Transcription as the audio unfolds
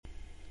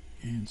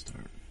And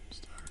start.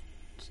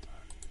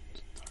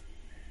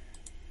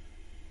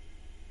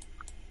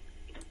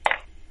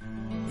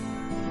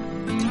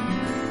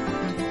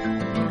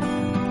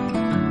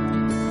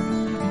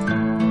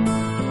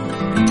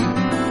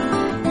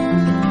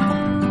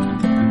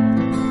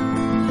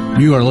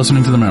 You are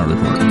listening to The Mauer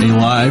Report, a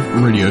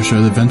live radio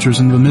show that ventures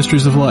into the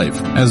mysteries of life,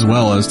 as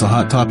well as the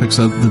hot topics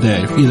of the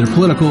day, either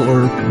political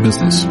or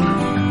business.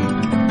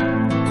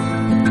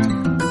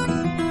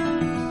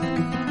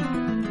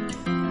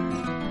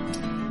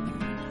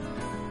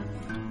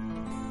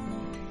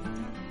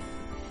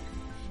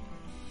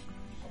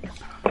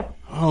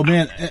 Oh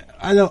man,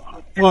 I don't.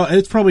 Well,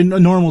 it's probably a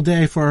normal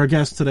day for our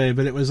guest today,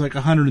 but it was like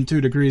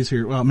 102 degrees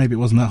here. Well, maybe it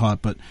wasn't that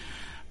hot, but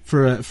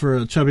for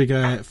a chubby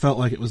guy, it felt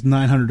like it was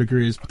 900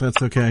 degrees. But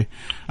that's okay.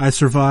 I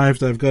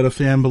survived. I've got a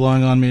fan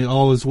blowing on me.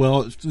 All is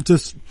well. It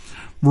just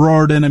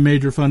roared in a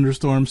major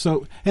thunderstorm.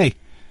 So hey,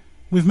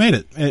 we've made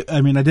it.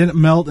 I mean, I didn't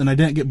melt and I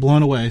didn't get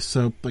blown away.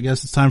 So I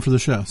guess it's time for the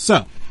show.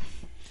 So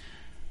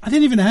I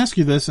didn't even ask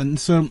you this, and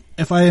so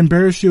if I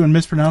embarrass you and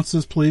mispronounce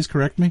this, please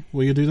correct me.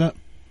 Will you do that?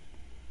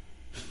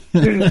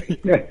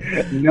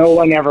 No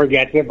one ever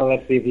gets it, but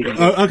let's see if you can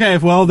do it. Okay,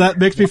 well, that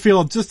makes me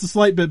feel just a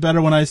slight bit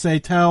better when I say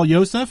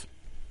Iozef.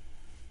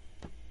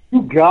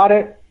 You got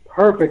it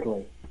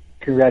perfectly.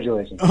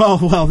 Congratulations. Oh,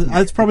 well,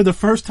 that's probably the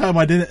first time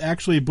I didn't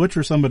actually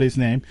butcher somebody's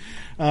name.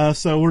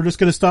 So we're just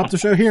going to stop the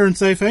show here and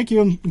say thank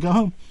you and go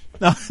home.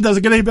 No, it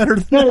doesn't get any better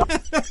than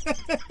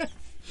that.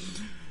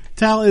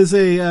 Tal is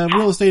a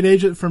real estate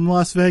agent from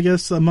Las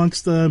Vegas,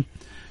 amongst some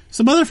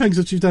other things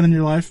that you've done in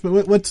your life.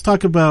 But let's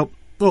talk about,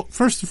 well,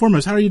 first and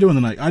foremost, how are you doing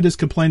tonight? I just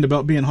complained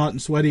about being hot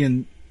and sweaty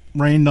and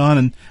rained on.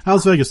 And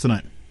how's Vegas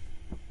tonight?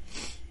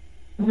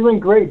 I'm doing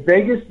great.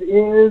 Vegas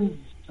is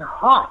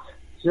hot,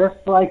 just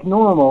like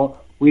normal.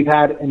 We've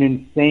had an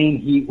insane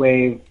heat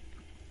wave,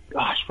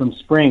 from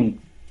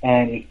spring,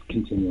 and it's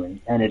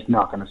continuing, and it's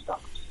not going to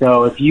stop.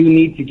 So if you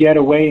need to get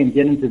away and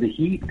get into the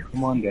heat,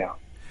 come on down.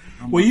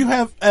 Well, you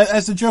have,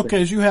 as the joke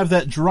is, you have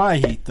that dry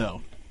heat,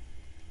 though.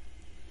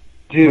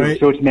 Dude, right?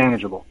 So it's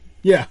manageable.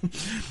 Yeah.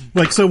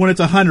 Like, so when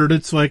it's 100,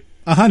 it's like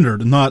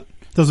 100, and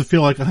doesn't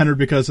feel like 100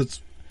 because it's,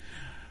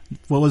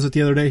 what was it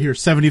the other day here?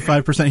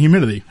 75%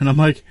 humidity. And I'm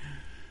like,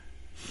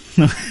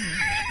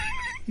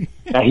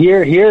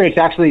 here it's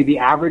actually, the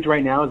average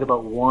right now is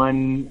about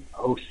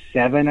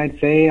 107, I'd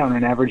say, on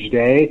an average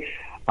day.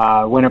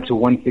 Went up to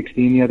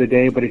 116 the other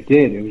day, but it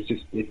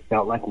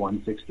felt like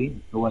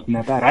 116. It wasn't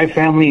that bad. I have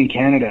family in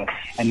Canada,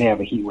 and they have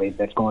a heat wave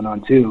that's going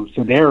on too.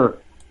 So they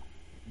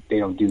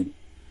don't do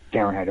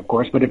Fahrenheit, of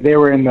course, but if they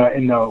were in the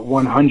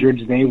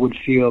 100s, they would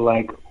feel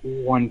like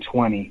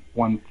 120,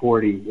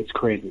 140. It's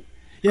crazy.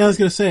 Yeah, I was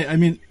going to say, I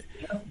mean,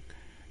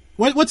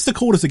 what's the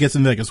coldest it gets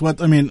in Vegas?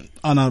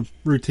 On a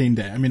routine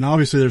day? I mean,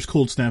 obviously there's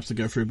cold snaps to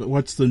go through, but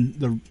what's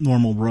the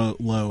normal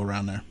low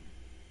around there?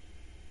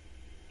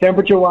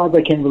 Temperature-wise,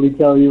 I can't really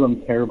tell you.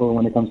 I'm terrible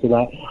when it comes to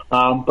that.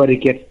 But it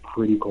gets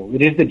pretty cold.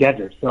 It is the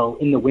desert, so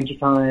in the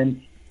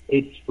wintertime,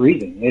 it's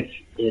freezing.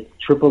 It's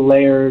triple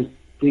layers,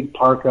 big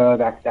parka,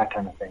 that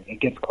kind of thing. It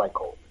gets quite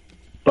cold.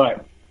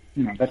 But,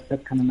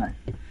 that's kind of nice.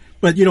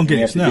 But you don't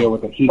get snow. To deal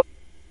with the heat.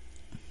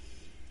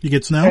 You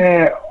get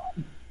snow?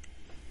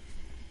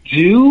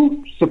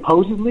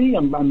 Supposedly,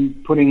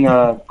 I'm putting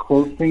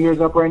quote fingers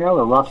up right now,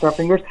 or rock star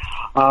fingers.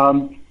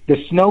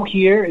 The snow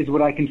here is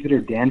what I consider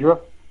dandruff.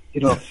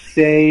 It'll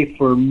stay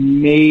for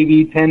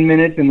maybe 10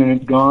 minutes and then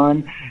it's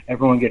gone.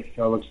 Everyone gets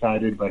so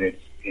excited, but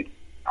it's.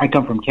 I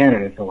come from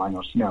Canada, so I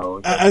know snow.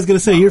 I was going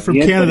to say, you're from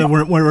Canada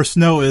where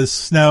snow is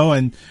snow,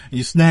 and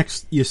you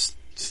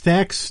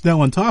stack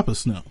snow on top of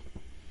snow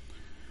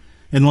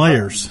in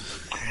layers.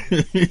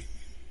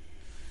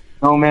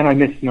 Oh man, I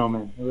miss snow,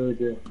 man. I really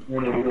do.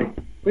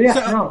 But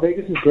yeah,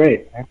 Vegas is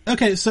great.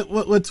 Okay, so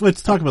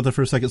let's talk about that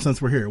for a second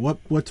since we're here.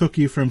 What took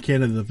you from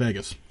Canada to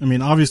Vegas? I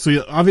mean, obviously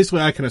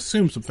I can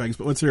assume some things,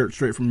 but let's hear it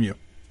straight from you.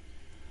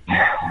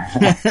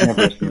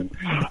 Never assume.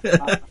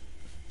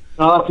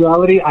 In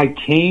actuality, I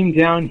came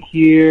down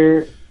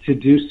here to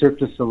do Cirque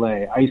du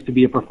Soleil. I used to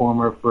be a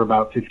performer for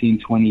about 15,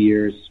 20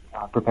 years,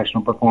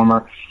 professional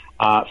performer.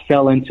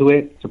 Fell into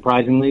it,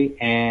 surprisingly,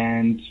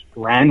 and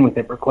ran with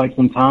it for quite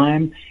some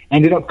time.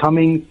 Ended up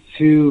coming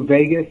to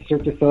Vegas.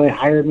 Cirque du Soleil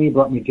hired me,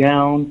 brought me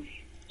down.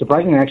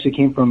 Surprisingly, I actually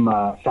came from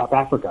South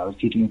Africa. I was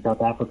teaching in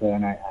South Africa,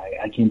 and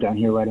I came down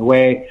here right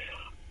away.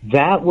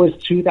 That was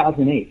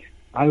 2008.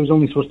 I was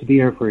only supposed to be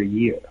here for a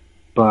year,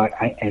 but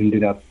I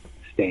ended up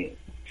staying.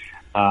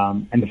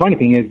 And the funny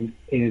thing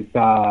is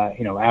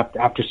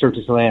after Cirque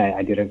du Soleil,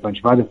 I did a bunch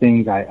of other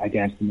things. I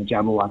danced in the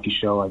Jabberwocky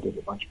show. I did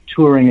a bunch of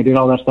touring. I did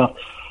all that stuff.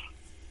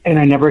 And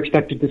I never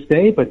expected to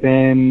stay, but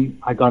then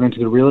I got into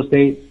the real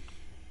estate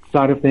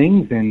side of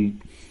things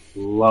and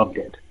loved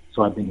it.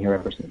 So I've been here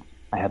ever since.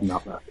 I have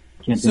not left.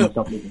 Can't see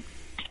myself leaving.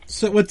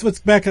 So let's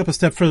back up a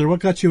step further. What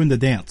got you into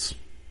dance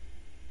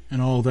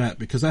and all that?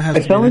 Because that has.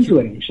 I fell into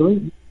it,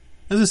 actually.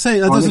 As I say,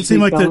 that doesn't seem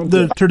like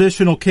the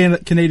traditional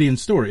Canadian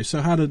story. So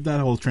how did that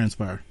all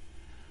transpire?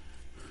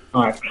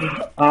 All right.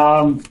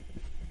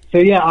 So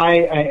yeah,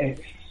 I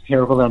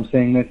terrible that I'm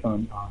saying this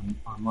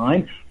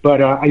online,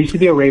 but I used to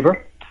be a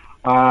raver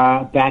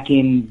back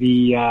in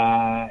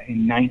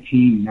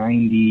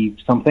 1990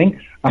 something.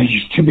 I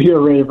used to be a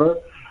raver,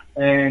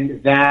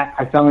 and that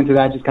I fell into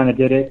that, just kind of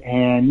did it,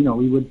 and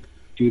we would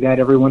do that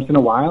every once in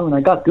a while, and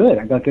I got good,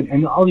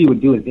 and all you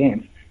would do is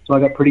dance, so I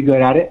got pretty good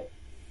at it.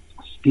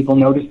 People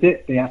noticed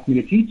it, they asked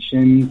me to teach,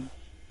 and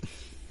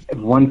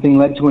one thing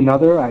led to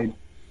another. I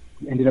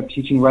ended up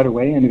teaching right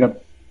away, ended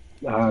up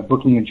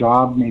booking a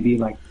job maybe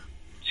like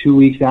 2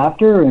 weeks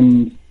after,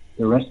 and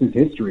the rest is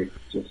history.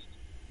 Just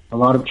a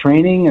lot of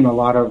training and a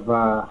lot of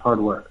hard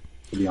work,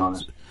 to be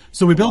honest.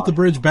 So we built the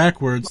bridge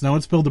backwards. Now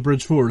let's build the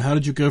bridge forward. How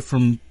did you go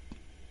from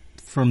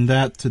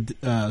that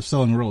to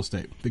selling real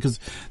estate? Because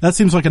that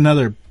seems like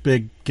another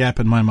big gap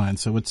in my mind.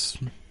 So let's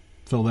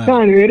fill that.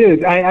 It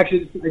is. I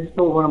just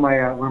told one of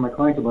my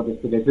clients about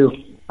this today too.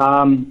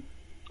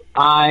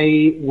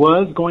 I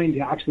was going to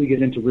actually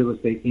get into real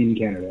estate in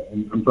Canada,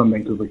 and I'm from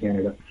Vancouver,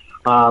 Canada.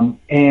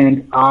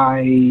 And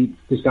I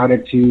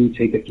decided to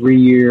take a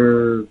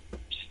 3-year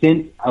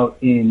stint out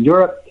in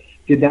Europe,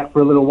 did that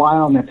for a little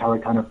while, and that's how I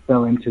kind of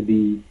fell into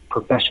the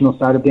professional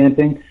side of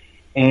dancing.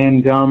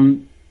 And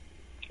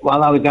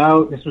while I was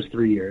out, this was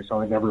 3 years, so I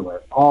was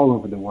everywhere, all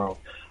over the world.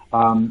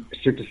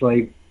 Cirque du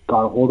Soleil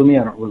got a hold of me,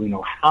 I don't really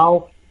know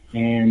how,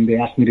 and they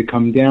asked me to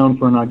come down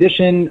for an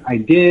audition. I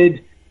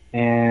did,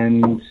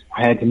 and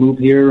I had to move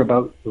here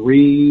about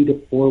 3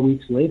 to 4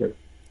 weeks later.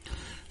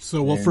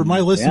 So, well, for my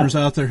listeners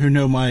out there who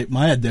know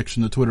my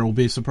addiction to Twitter will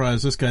be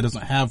surprised this guy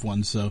doesn't have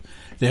one. So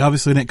they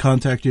obviously didn't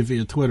contact you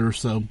via Twitter,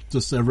 so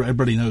just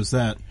everybody knows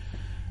that.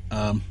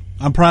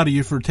 I'm proud of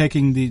you for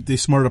taking the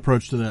smart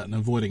approach to that and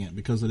avoiding it,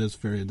 because it is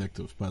very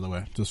addictive, by the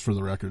way, just for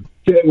the record.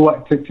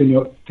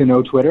 To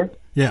know Twitter?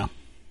 Yeah.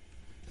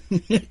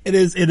 It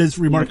is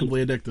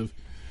remarkably addictive.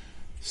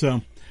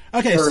 So,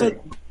 okay, so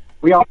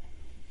we all.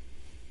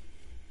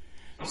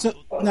 So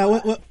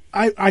now,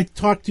 I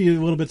talked to you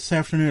a little bit this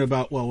afternoon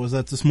about, well, was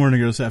that this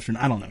morning or this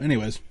afternoon? I don't know.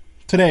 Anyways,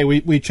 today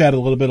we chatted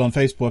a little bit on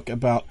Facebook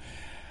about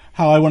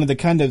how I wanted to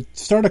kind of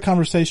start a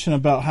conversation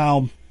about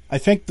how I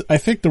think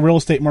the real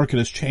estate market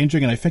is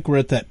changing, and I think we're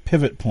at that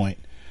pivot point.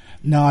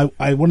 Now,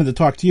 I wanted to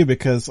talk to you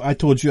because I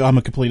told you I'm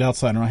a complete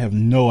outsider. I have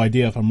no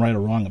idea if I'm right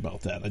or wrong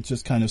about that. It's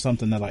just kind of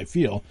something that I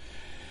feel.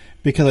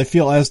 Because I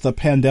feel as the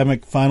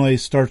pandemic finally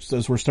starts,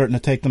 as we're starting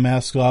to take the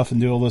masks off and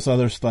do all this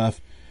other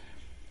stuff,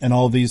 and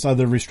all these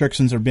other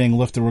restrictions are being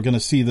lifted, we're going to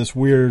see this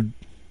weird,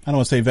 I don't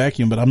want to say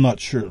vacuum, but I'm not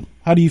sure.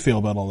 How do you feel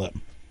about all that?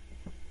 You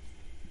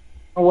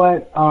know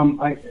what?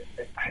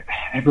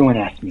 Everyone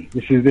asks me.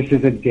 This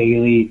is a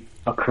daily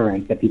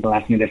occurrence that people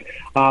ask me this.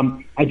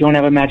 I don't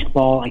have a magic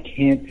ball. I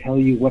can't tell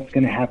you what's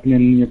going to happen in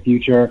the near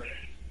future.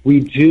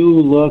 We do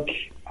look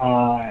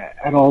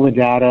at all the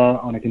data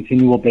on a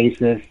continual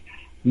basis.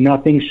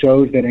 Nothing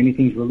shows that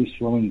anything's really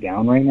slowing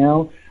down right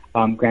now.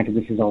 Granted,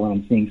 this is all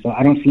I'm seeing. So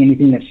I don't see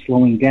anything that's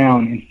slowing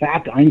down. In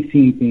fact, I'm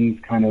seeing things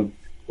kind of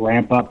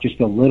ramp up just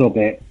a little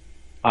bit.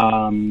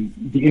 The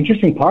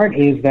interesting part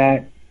is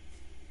that,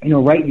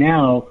 right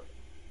now,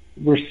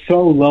 we're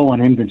so low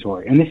on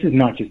inventory. And this is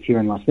not just here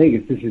in Las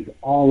Vegas. This is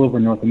all over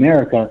North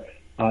America,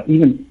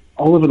 even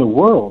all over the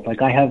world.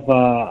 Like I have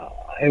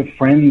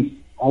friends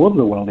all over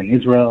the world, in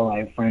Israel. I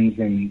have friends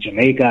in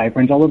Jamaica. I have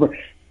friends all over.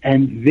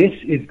 And this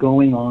is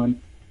going on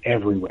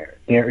everywhere.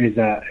 There is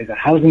a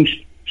housing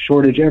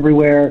shortage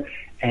everywhere,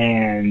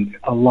 and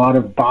a lot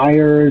of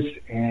buyers,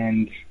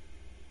 and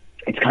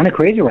it's kind of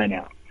crazy right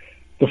now.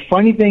 The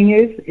funny thing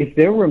is, if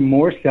there were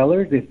more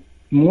sellers, if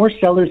more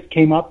sellers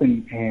came up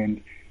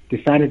and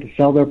decided to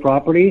sell their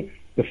property,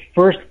 the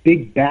first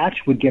big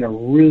batch would get a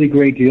really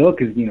great deal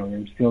because,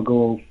 they still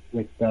go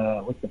with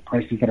the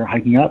prices that are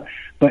hiking up.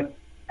 But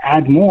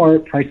add more,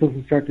 prices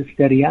will start to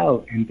steady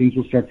out, and things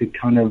will start to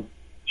kind of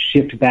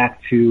shift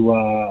back to,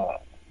 I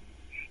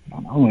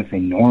don't want to say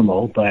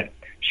normal, but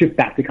shift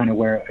back to kind of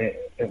where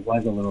it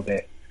was a little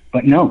bit.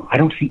 But no, I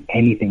don't see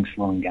anything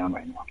slowing down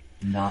right now.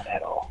 Not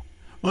at all.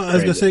 Well, I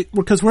was going to say,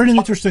 because we're in an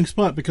interesting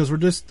spot, because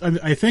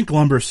I think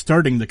lumber's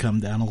starting to come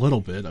down a little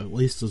bit, at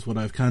least is what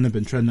I've kind of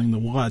been trending to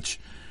watch.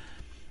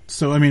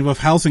 So, with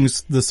housing,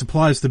 the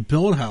supplies to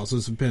build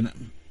houses have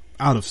been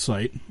out of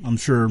sight, I'm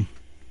sure.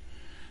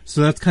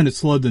 So that's kind of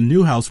slowed the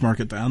new house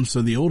market down.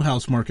 So the old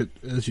house market,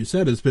 as you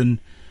said, has been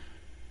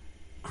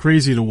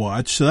crazy to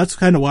watch. So that's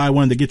kind of why I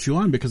wanted to get you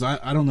on, because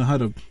I don't know how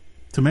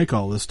to make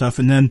all this stuff.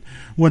 And then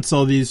once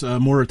all these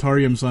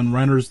moratoriums on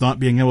renters not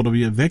being able to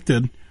be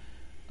evicted,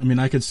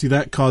 I could see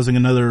that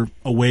causing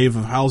a wave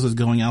of houses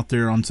going out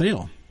there on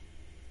sale.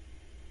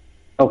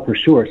 Oh, for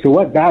sure. So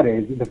what that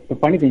is, the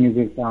funny thing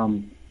is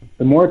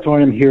the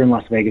moratorium here in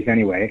Las Vegas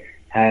anyway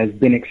has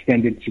been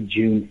extended to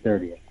June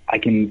 30th. I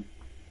can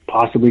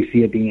possibly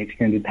see it being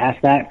extended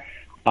past that.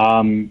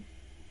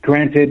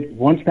 Granted,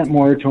 once that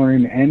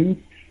moratorium ends,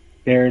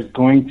 there's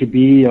going to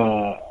be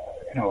a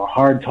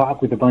hard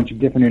talk with a bunch of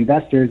different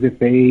investors if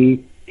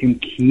they can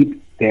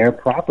keep their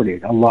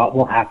properties. A lot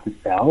will have to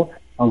sell.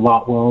 A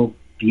lot will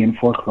be in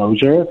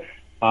foreclosure.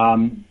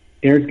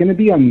 There's going to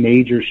be a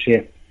major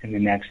shift in the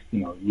next,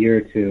 year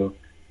or two.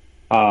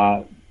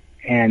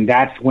 And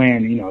that's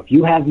when, if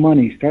you have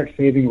money, start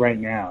saving right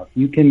now. If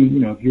you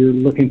can, if you're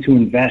looking to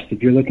invest,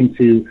 if you're looking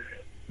to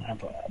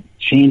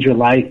change your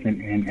life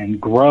and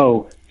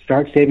grow,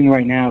 start saving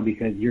right now,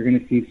 because you're going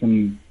to see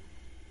some,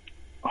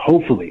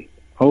 hopefully,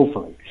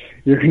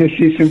 you're going to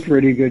see some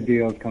pretty good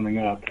deals coming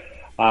up.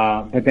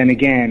 But then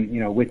again,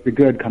 with the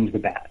good comes the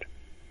bad.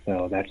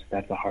 So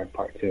that's the hard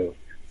part too.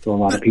 So a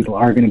lot of people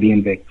are going to be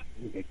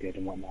evicted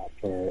and whatnot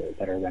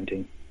that are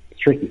renting. It's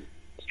tricky.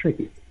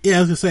 Yeah, I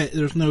was going to say,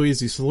 there's no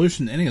easy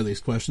solution to any of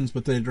these questions,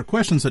 but they're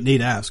questions that need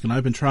asked. And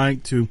I've been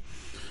trying to,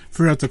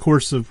 throughout the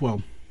course of,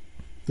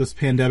 this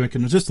pandemic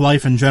and just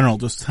life in general,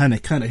 just kind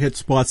of hit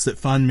spots that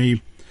find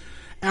me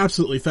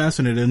absolutely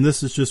fascinated. And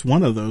this is just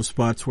one of those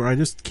spots where I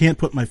just can't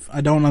put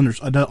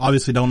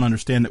obviously don't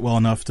understand it well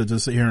enough to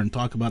just sit here and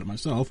talk about it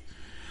myself.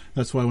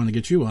 That's why I want to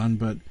get you on.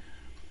 But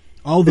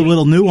all the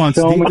little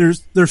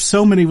nuances, there's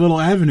so many little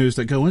avenues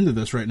that go into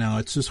this right now.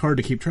 It's just hard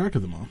to keep track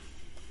of them all.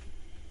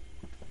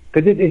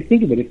 Because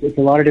think of it, it's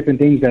a lot of different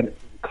things that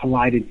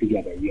collided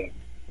together. You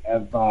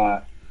have,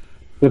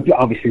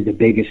 obviously the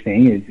biggest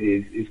thing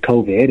is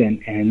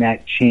COVID, and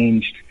that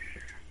changed.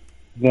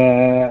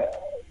 The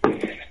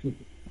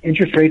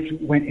interest rates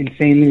went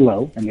insanely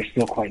low, and they're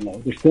still quite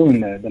low. They're still in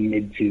the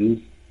mid twos.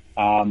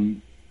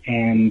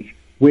 And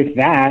with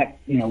that,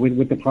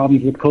 with the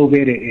problems with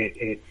COVID,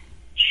 it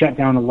shut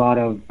down a lot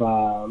of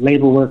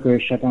labor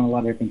workers, shut down a lot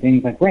of different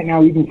things. Like right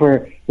now, even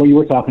for what you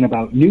were talking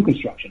about, new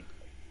construction.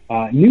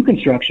 New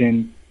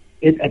construction,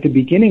 at the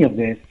beginning of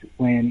this,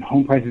 when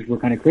home prices were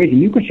kind of crazy,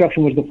 new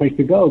construction was the place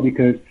to go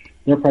because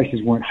their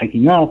prices weren't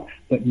hiking up.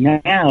 But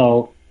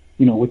now,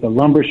 with the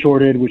lumber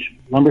shortage,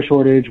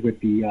 with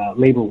the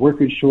labor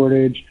workers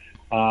shortage,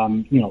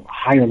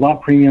 higher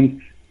lot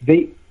premiums,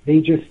 there's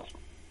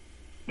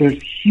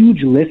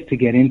huge lists to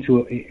get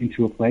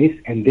into a place,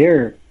 and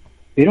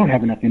they don't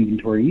have enough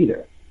inventory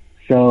either.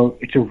 So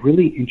it's a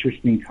really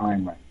interesting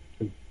time, right?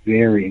 It's a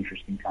very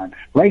interesting time.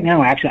 Right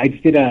now,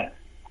 actually,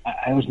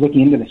 I was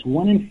looking into this.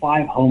 1 in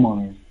 5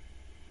 homeowners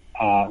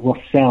will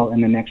sell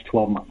in the next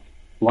 12 months.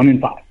 1 in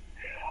 5.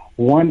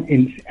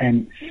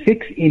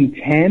 6 in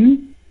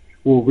 10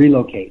 will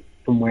relocate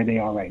from where they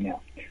are right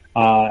now.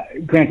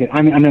 Granted,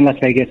 I'm in Las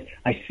Vegas.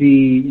 I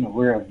see,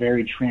 we're a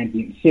very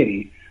transient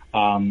city.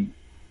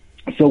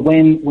 So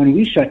when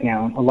we shut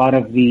down, a lot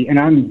of and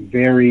I'm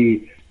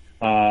very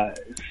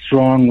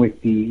strong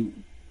with the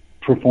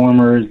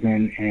performers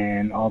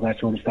and all that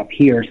sort of stuff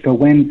here. So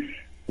when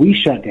we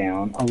shut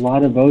down, a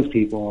lot of those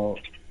people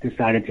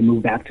decided to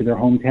move back to their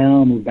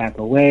hometown, move back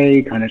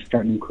away, kind of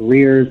start new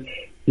careers.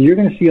 So you're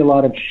going to see a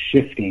lot of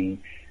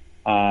shifting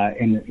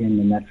in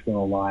the next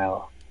little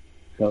while.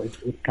 So it's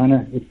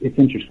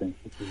interesting.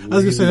 It's I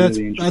was going to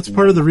say that's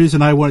part of the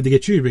reason I wanted to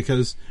get you,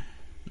 because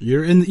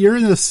you're in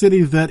a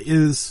city that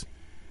is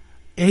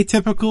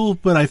atypical,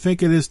 but I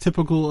think it is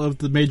typical of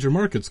the major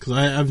markets, because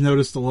I've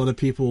noticed a lot of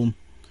people,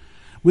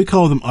 we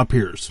call them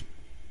up-heres,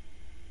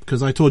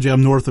 because I told you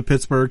I'm north of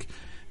Pittsburgh.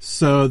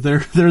 So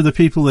they're the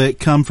people that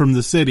come from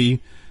the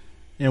city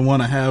and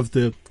want to have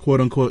the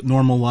quote-unquote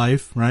normal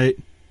life, right?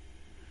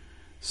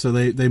 So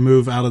they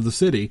move out of the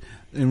city.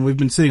 And we've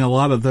been seeing a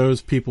lot of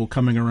those people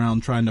coming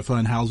around trying to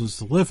find houses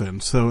to live in.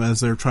 So as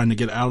they're trying to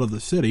get out of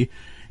the city,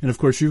 and of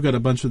course you've got a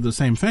bunch of the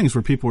same things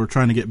where people are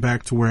trying to get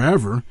back to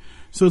wherever.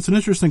 So it's an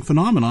interesting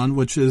phenomenon,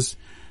 which is,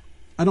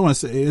 I don't want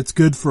to say it's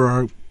good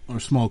for our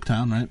small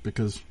town, right?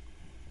 Because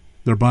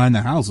they're buying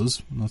the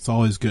houses. That's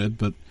always good,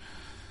 but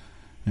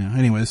yeah,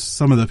 anyways,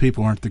 some of the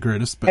people aren't the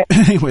greatest, but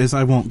anyways,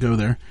 I won't go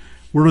there.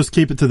 We'll just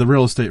keep it to the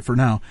real estate for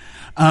now.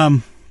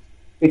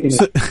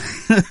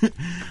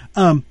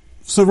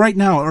 So right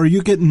now, are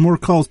you getting more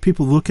calls,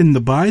 people looking to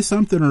buy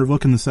something or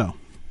looking to sell?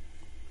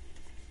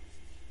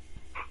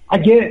 I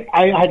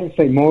have to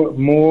say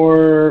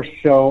more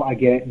so I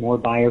get more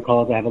buyer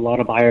calls. I have a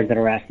lot of buyers that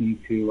are asking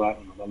to,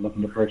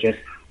 looking to purchase.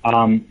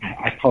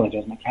 I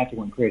apologize, my cats are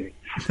going crazy.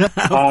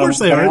 Of course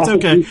they are, it's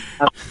okay.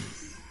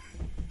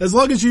 As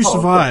long as you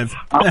survive.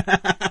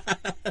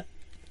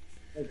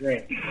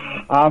 Great.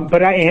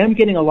 But I am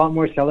getting a lot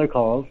more seller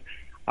calls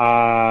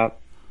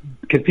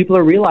because people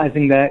are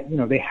realizing that,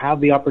 they have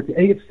the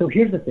opportunity. So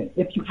here's the thing.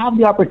 If you have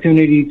the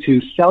opportunity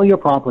to sell your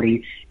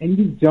property and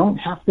you don't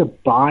have to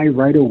buy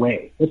right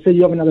away, let's say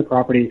you have another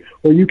property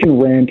or you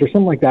can rent or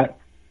something like that,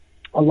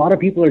 a lot of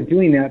people are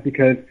doing that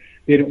because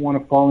they don't want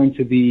to fall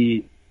into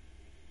the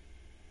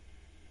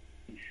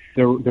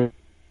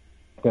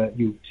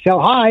you sell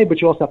high,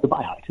 but you also have to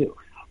buy high too.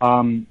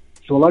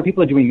 So a lot of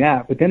people are doing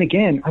that, but then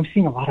again, I'm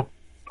seeing a lot of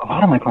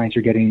my clients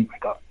are getting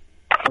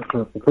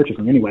for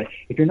purchasing anyway.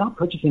 If you're not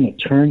purchasing a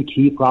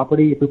turnkey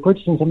property, if you're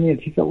purchasing something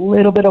that takes a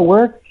little bit of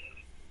work,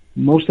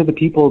 most of the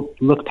people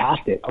look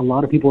past it. A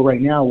lot of people right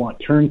now want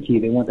turnkey.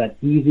 They want that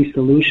easy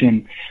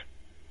solution,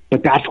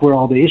 but that's where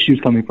all the issues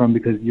coming from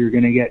because you're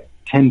going to get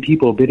 10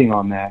 people bidding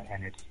on that,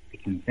 and it's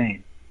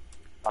insane.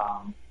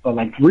 But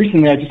like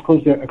recently, I just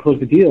closed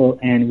a deal,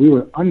 and we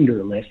were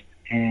under list,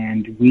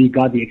 and we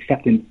got the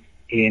acceptance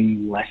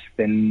in less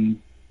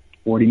than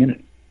 40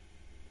 minutes.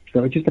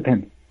 So it just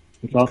depends.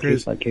 It's all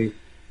case by case.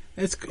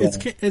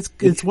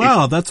 It's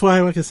wild. That's why,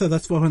 like I said,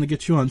 that's why I want to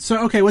get you on.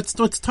 So, okay, let's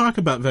talk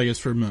about Vegas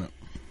for a minute,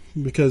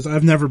 because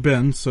I've never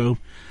been. So,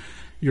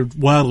 you're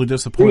wildly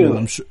disappointed. Really?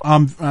 I'm sure.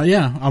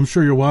 I'm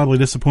sure you're wildly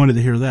disappointed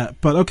to hear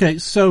that. But okay,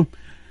 so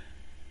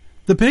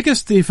the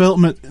biggest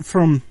development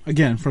from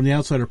the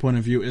outsider point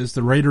of view is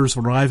the Raiders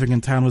arriving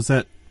in town. Was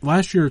that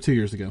last year or 2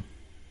 years ago?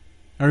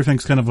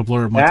 Everything's kind of a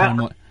blur of my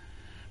timeline.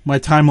 My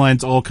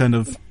timeline's all kind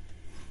of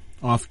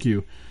off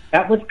cue.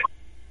 That was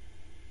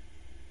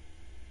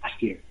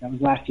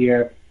last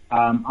year.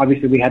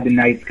 Obviously, we had the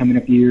Knights coming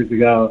a few years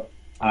ago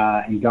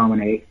and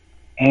dominate.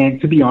 And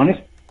to be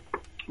honest,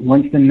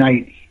 once the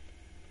Knights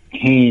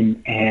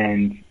came,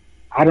 and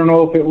I don't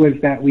know if it was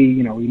that we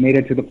made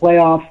it to the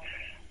playoffs,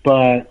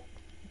 but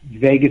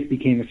Vegas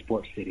became a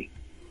sports city.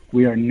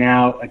 We are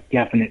now a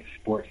definite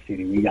sports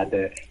city. We got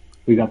the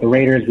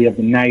Raiders. We have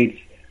the Knights.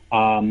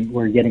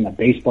 We're getting a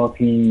baseball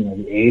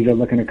team. The A's are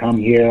looking to come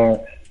here.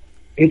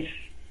 It's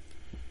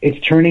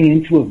turning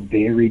into a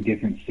very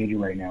different city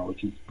right now,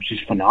 which is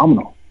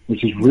phenomenal,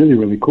 which is really,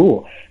 really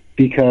cool.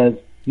 Because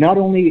not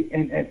only,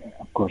 and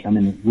of course I'm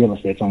in real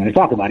estate, so I'm going to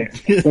talk about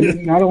it, but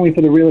not only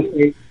for the real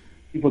estate,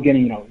 people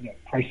getting,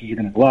 prices are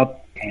going to go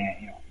up,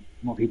 and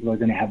more people are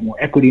going to have more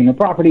equity in their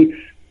property,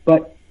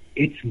 but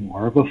it's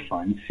more of a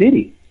fun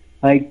city.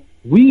 Like,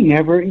 we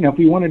never, if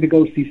we wanted to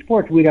go see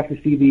sports, we'd have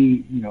to see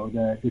the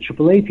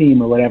AAA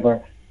team or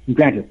whatever. And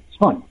granted, it's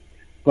fun.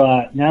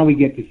 But now we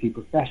get to see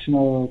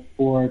professional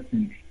sports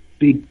and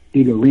big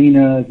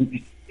arenas.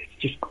 It's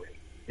just great.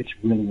 It's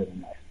really, really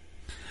nice.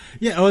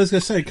 Yeah, I was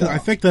going to say, because I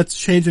think that's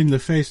changing the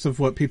face of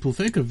what people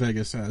think of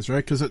Vegas as, right?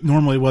 Because it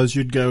normally was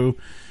you'd go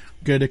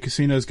to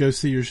casinos, go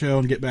see your show,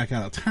 and get back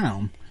out of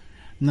town.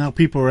 Now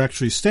people are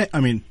actually staying. I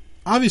mean,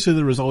 obviously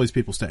there was always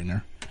people staying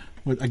there.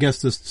 I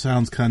guess this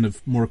sounds kind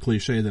of more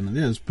cliche than it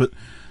is, but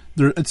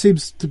it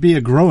seems to be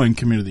a growing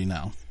community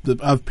now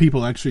of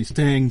people actually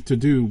staying to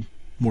do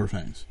more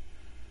things.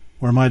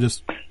 Or am I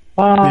just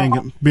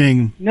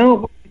being?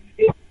 No,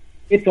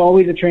 it's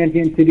always a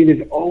transient city.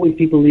 There's always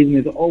people leaving.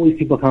 There's always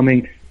people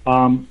coming.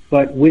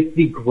 But with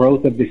the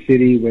growth of the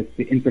city, with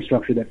the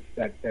infrastructure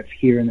that's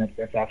here and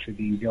that's actually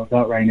being built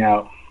out right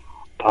now,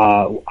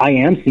 I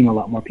am seeing a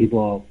lot more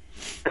people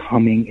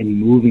coming and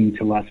moving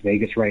to Las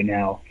Vegas right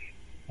now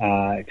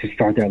to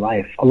start their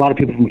life. A lot of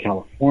people from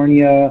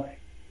California,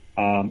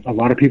 a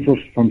lot of people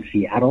from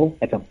Seattle.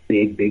 That's a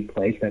big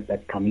place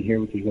that's coming here,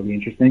 which is really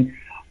interesting.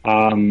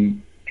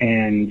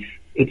 And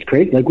it's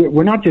crazy. Like,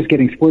 we're not just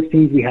getting sports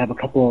teams. We have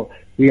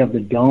the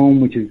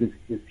Dome, which is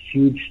this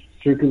huge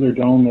circular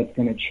dome that's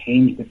going to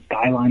change the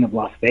skyline of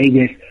Las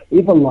Vegas. We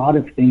have a lot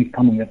of things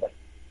coming up.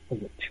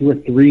 Like 2 or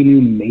 3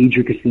 new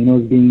major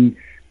casinos being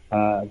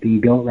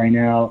built right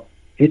now.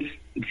 It's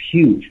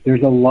huge.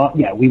 There's a lot.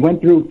 Yeah, we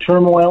went through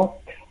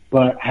turmoil,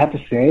 but I have to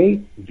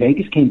say,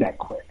 Vegas came back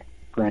quick.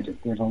 Granted,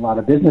 there's a lot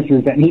of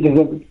businesses that needed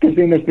the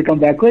casinos to come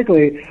back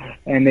quickly,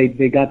 and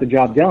they got the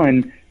job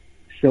done.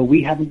 So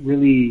we haven't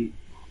really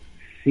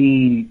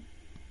seen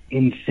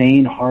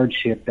insane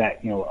hardship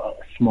that a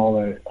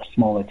smaller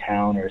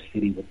town or a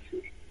city would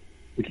see.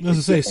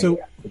 As I say,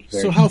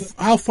 so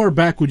how far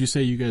back would you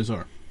say you guys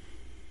are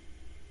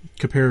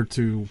compared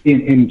to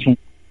in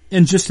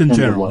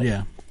general?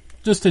 Yeah,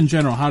 just in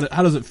general, how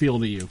does it feel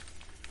to you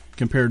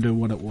compared to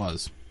what it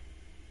was?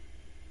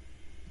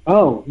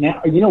 Oh,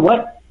 now you know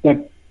what?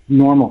 That's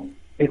normal.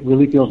 It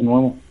really feels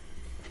normal.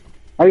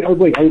 Wait,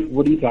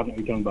 what are you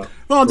talking about?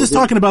 Well, I'm just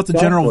talking about the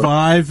general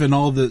vibe and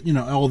all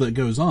all that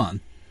goes on.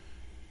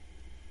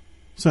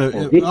 So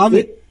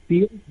it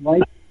feels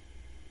like it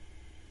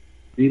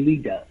really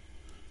does.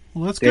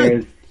 Well, that's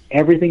good.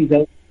 Everything's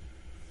out.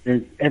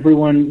 There's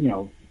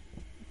everyone,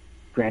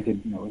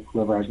 granted,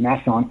 whoever has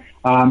masks on.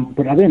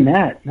 But other than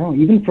that, no,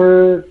 even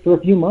for a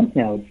few months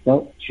now, it's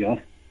felt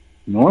just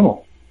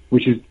normal,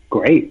 which is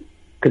great.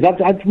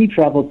 Because we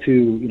traveled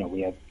to,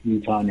 we have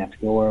Utah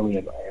next door, we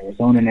have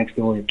Arizona next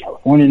door, we have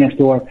California next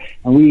door,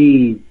 and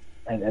we,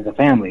 as a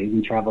family,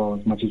 we travel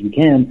as much as we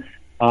can.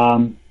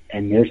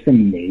 And there's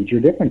some major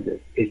differences.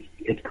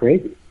 It's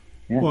crazy.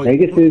 Yeah, well,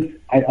 Vegas is.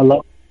 I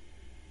love.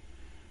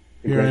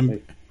 Here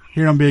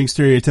I'm being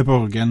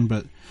stereotypical again,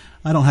 but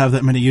I don't have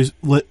that many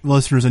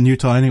listeners in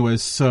Utah,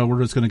 anyways. So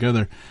we're just going to go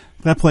there.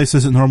 That place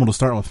isn't normal to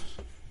start with.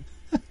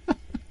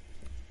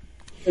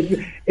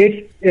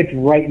 It's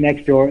right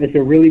next door. It's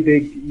a really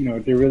big,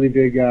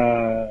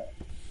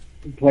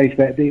 place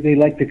that they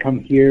like to come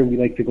here. We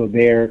like to go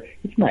there.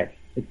 It's nice.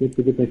 It's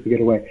a good place to get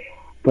away.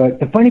 But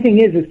the funny thing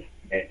is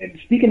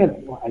speaking of,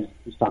 I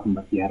was talking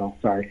about Seattle.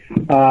 Sorry,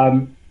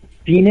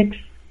 Phoenix,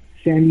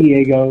 San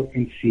Diego,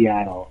 and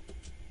Seattle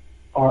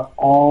are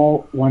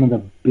all one of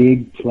the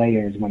big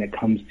players when it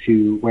comes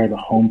to where the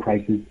home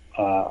prices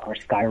are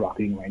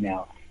skyrocketing right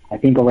now. I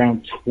think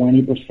around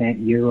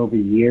 20% year over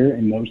year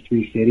in those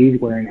 3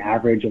 cities, where an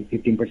average of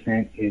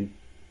 15% is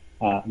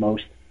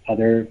most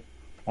other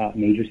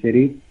major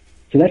cities.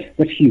 So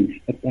that's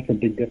huge. That's a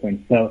big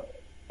difference. So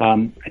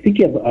I think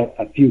you have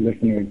a few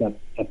listeners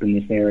up in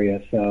this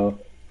area. So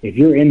if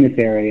you're in this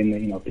area in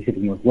the Pacific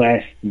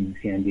Northwest, in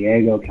San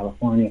Diego,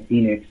 California,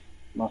 Phoenix,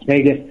 Las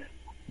Vegas,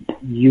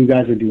 you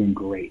guys are doing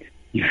great.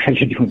 You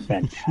guys are doing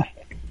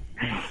fantastic.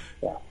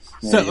 Yeah.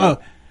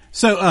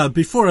 So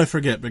before I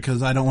forget,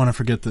 because I don't want to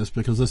forget this,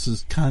 because this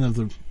is kind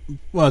of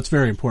it's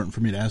very important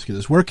for me to ask you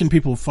this. Where can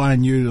people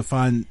find you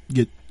to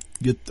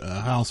get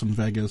a house in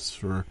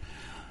Vegas, or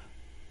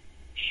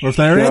if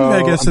they're in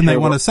Vegas and they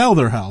want to sell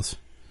their house?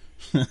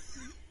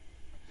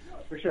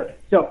 For sure.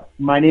 So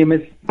my name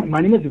is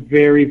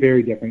very,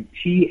 very different.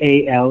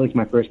 Tal is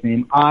my first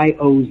name.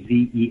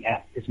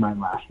 Iozef is my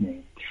last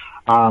name.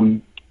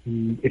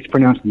 It's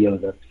pronounced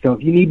Iozef. So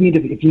if you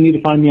need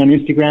to find me on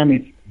Instagram,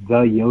 it's the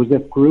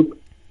Iozef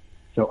Group.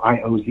 So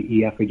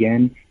Iozef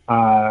again.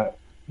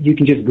 You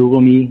can just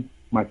Google me,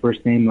 my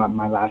first name,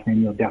 my last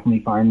name. You'll definitely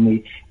find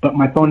me. But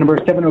my phone number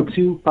is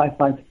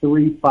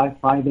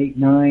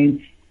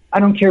 702-553-5589. I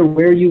don't care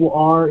where you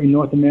are in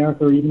North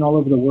America or even all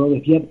over the world.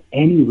 If you have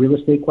any real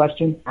estate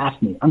question,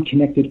 ask me. I'm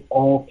connected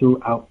all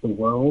throughout the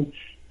world,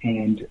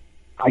 and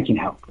I can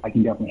help. I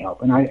can definitely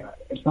help. And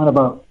it's not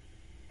about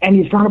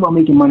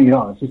making money at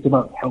all. It's just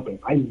about helping.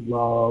 I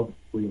love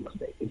real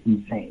estate. It's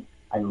insane.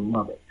 I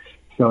love it.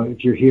 So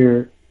if you're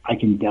here, I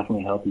can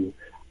definitely help you.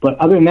 But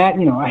other than that,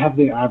 I have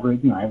the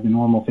average. I have the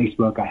normal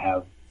Facebook. I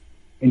have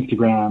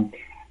Instagram.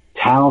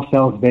 Tal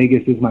Sells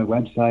Vegas is my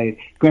website.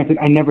 Granted,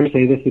 I never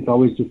say this. It's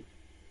always just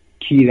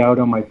keyed out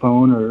on my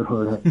phone or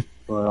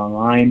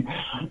online.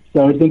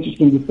 So it's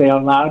interesting to say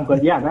out loud,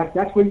 but yeah,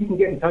 that's where you can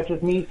get in touch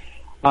with me.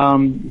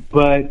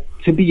 But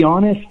to be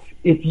honest,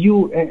 this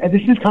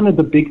is kind of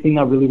the big thing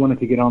I really wanted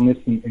to get on this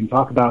and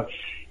talk about.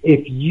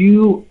 If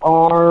you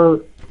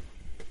are,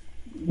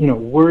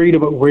 worried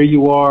about where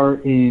you are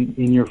in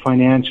your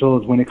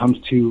financials when it comes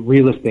to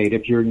real estate,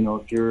 if you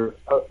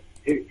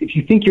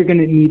think you're going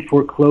to need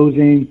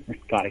foreclosing,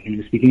 God, I can't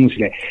even speak English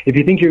today. If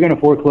you think you're going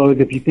to foreclose,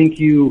 if you think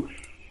you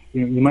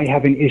might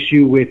have an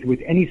issue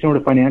with any sort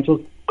of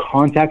financials,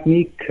 contact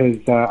me, because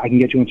I can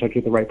get you in touch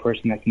with the right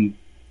person that can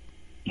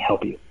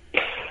help you.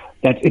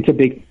 It's a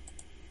big,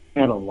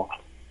 and a lot,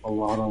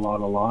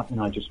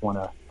 and I just want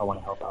to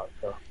help out.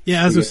 So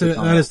yeah, as I said,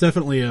 that is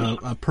definitely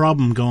a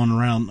problem going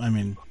around. I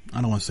mean,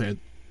 I don't want to say it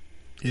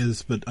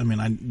is, but I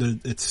mean,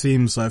 it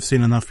seems I've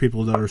seen enough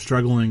people that are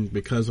struggling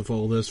because of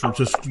all this, or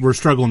just were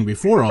struggling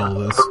before all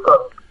of this.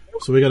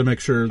 So we got to make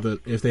sure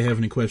that if they have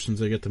any questions,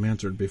 they get them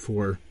answered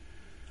before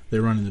they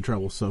run into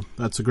trouble. So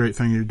that's a great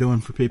thing you're doing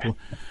for people.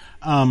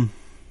 Let's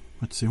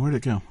see, where'd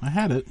it go? I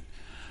had it.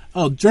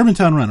 Oh,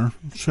 Germantown Runner.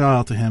 Shout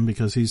out to him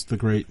because he's the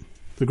great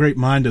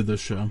mind of this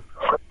show.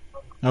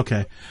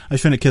 Okay. I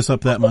shouldn't kiss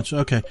up that much.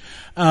 Okay.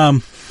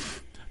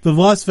 The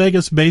Las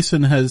Vegas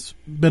basin has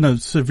been a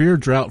severe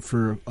drought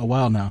for a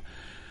while now.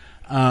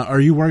 Are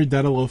you worried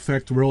that'll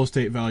affect real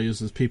estate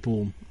values as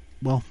people,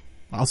 well,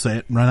 I'll say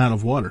it, run out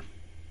of water?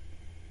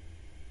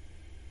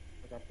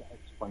 That's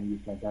funny you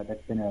said that.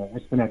 That's been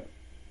a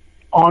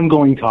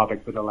ongoing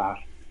topic for the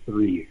last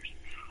 3 years.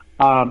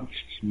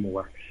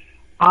 More.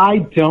 I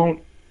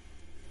don't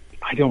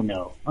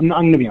know. I'm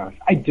going to be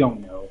honest. I don't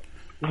know.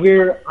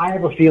 I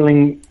have a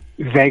feeling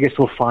Vegas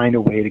will find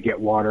a way to get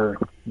water,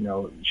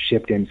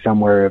 shipped in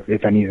somewhere.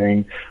 If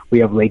anything, we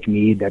have Lake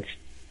Mead that's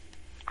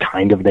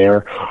kind of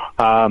there.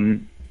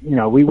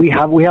 We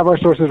have our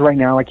sources right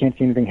now. I can't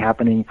see anything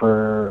happening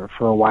for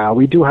a while.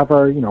 We do have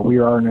our, we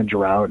are in a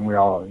drought, and we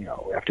all, we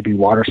have to be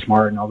water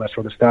smart and all that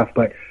sort of stuff.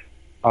 But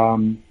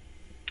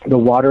the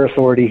water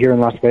authority here in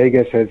Las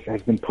Vegas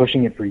has been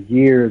pushing it for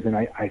years, and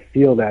I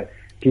feel that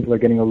people are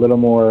getting they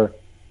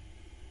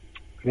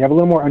have a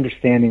little more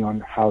understanding on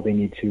how they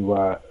need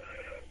to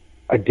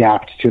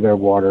adapt to their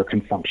water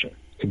consumption,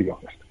 to be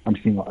honest. I'm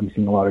seeing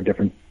a lot of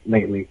difference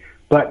lately.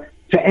 But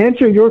to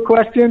answer your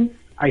question,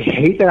 I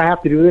hate that I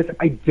have to do this.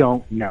 I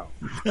don't know.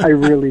 I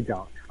really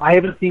don't. I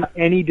haven't seen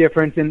any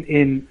difference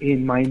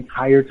in my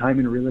entire time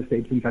in real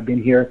estate since I've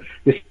been here.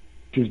 This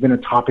has been a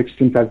topic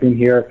since I've been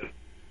here.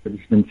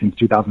 It's been since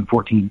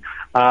 2014.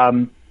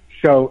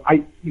 So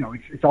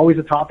it's always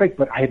a topic,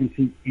 but I haven't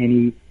seen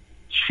any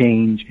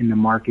change in the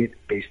market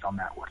based on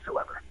that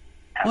whatsoever.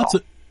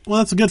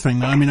 That's a good thing,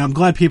 though. I mean, I'm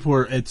glad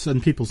it's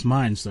in people's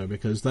minds, though,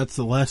 because that's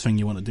the last thing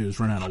you want to do is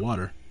run out of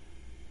water.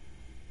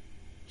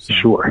 So.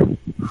 Sure,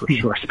 for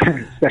sure,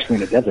 especially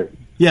in the desert.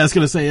 Yeah, I was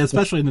going to say,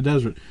 especially in the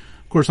desert.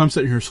 Of course, I'm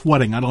sitting here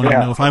sweating. I don't even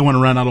know if I want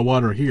to run out of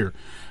water here.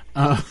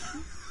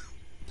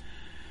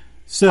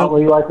 So, hot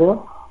where you are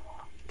too?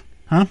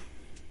 Huh?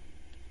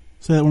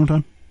 Say that one more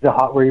time. Is it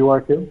hot where you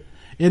are too?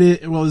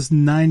 It was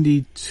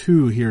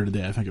 92 here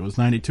today. I think it was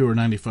 92 or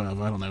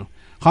 95. I don't know.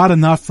 Hot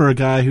enough for a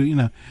guy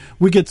who,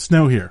 we get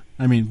snow here.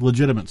 I mean,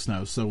 legitimate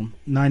snow. So,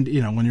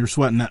 when you're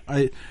sweating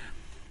that,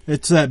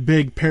 it's that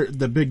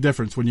big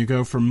difference when you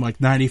go from like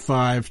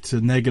 95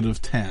 to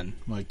negative 10.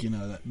 Like,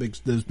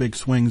 those big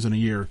swings in a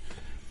year.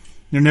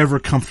 You're never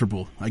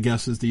comfortable, I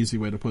guess is the easy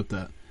way to put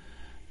that.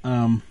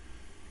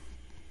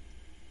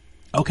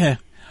 Okay.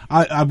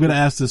 I'm going to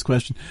ask this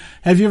question.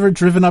 Have you ever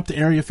driven up to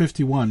Area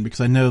 51?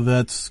 Because I know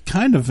that's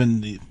kind of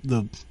in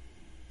the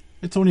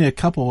it's only a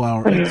couple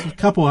hours. It's a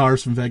couple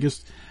hours from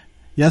Vegas.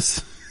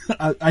 Yes,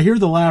 I hear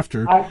the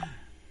laughter.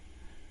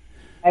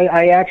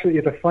 I actually,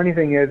 the funny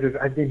thing is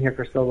I've been here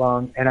for so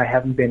long, and I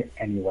haven't been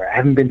anywhere. I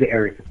haven't been to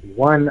Area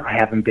 51. I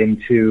haven't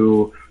been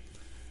to.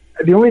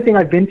 The only thing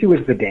I've been to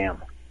is the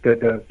dam,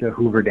 the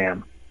Hoover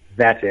Dam.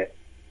 That's it.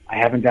 I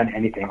haven't done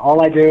anything.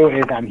 All I do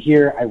is I'm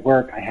here, I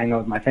work, I hang out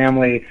with my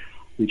family,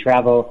 we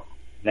travel.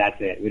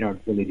 That's it. We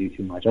don't really do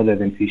too much other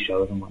than see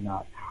shows and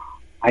whatnot.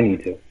 I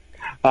need to.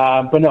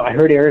 But no, I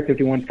heard Area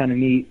 51's kind of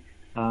neat.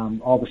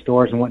 All the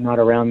stores and whatnot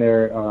around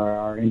there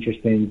are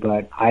interesting,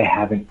 but I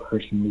haven't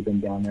personally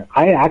been down there.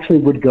 I actually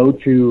would go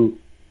to,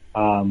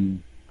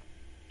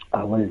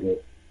 what is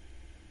it?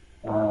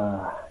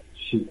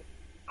 Shoot.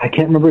 I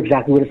can't remember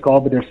exactly what it's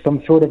called, but there's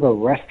some sort of a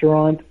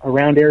restaurant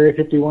around Area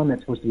 51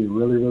 that's supposed to be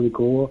really, really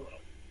cool.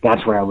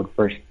 That's where I would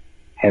first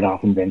head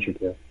off and venture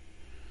to.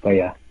 But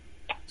yeah,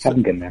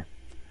 haven't been there.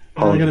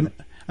 I've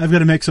got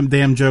to make some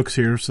damn jokes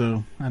here,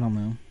 so I don't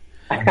know.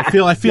 I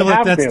feel like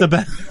that's the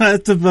best.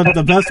 That's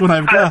the best one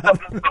I've got.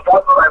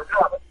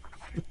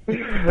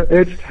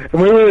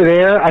 When we were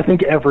there, I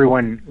think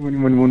everyone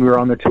when we were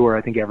on the tour,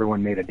 I think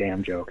everyone made a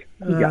damn joke.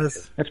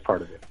 That's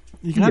part of it.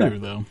 You got to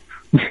though.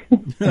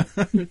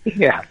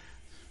 Yeah.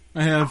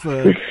 I have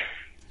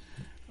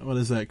what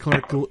is that?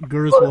 Clark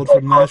Griswold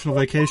from National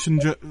Vacation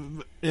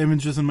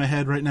images in my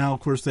head right now. Of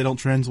course, they don't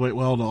translate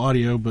well to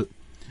audio, but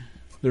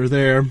they're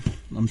there.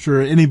 I'm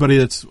sure anybody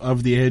that's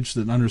of the age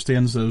that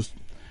understands those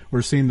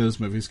or seen those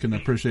movies can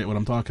appreciate what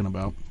I'm talking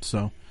about.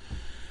 So,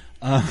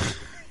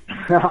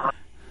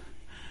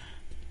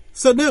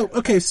 so no,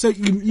 okay. So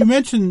you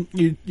mentioned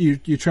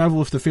you travel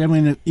with the family,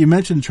 and you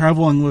mentioned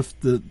traveling with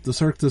the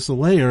Cirque du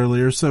Soleil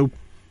earlier. So,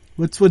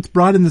 let's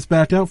broaden this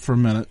back out for a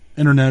minute.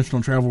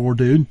 International travel,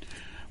 dude.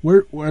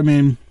 I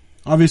mean,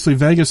 obviously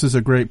Vegas is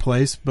a great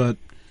place, but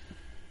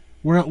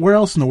where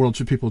else in the world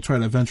should people try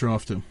to venture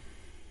off to?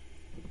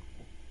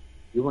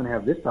 You want to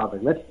have this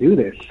topic? Let's do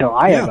this. So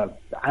I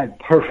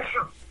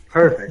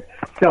perfect.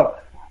 So,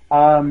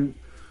 and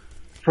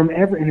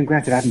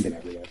granted, I haven't been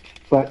everywhere,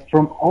 but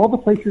from all the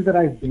places that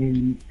I've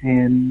been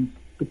and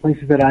the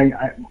places that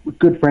I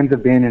good friends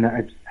have been, and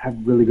I have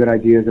really good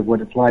ideas of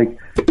what it's like.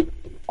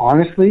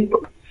 Honestly,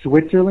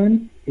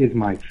 Switzerland is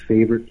my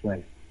favorite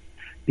place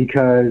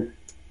because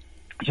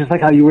just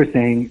like how you were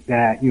saying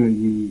that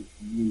you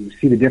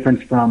see the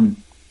difference from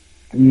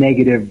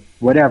negative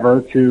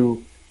whatever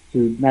to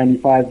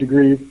 95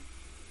 degrees.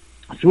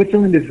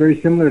 Switzerland is very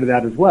similar to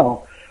that as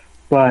well,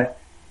 but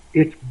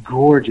it's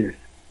gorgeous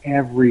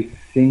every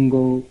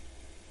single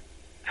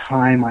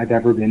time I've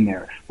ever been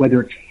there.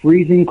 Whether it's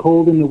freezing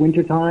cold in the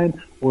wintertime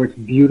or it's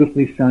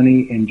beautifully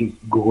sunny and just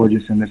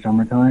gorgeous in the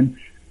summertime,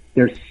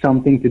 there's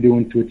something to do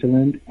in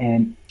Switzerland,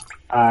 and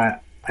I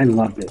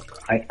loved it.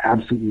 I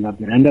absolutely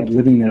loved it. I ended up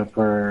living there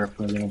for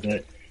a little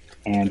bit,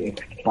 and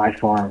it's by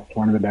far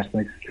one of the best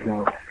places to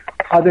go.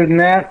 Other than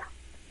that,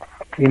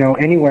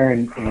 anywhere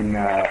in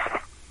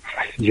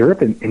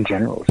Europe in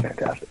general is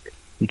fantastic.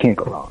 You can't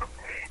go wrong.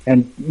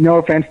 And no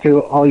offense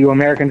to all you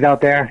Americans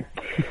out there,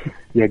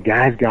 you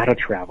guys got to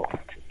travel.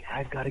 You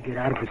guys got to get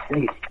out of the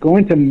States.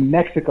 Going to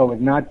Mexico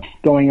is not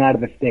going out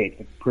of the States.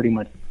 It's pretty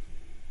much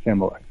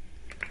similar.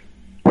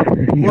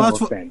 Well,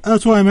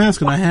 that's why I'm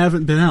asking. I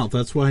haven't been out.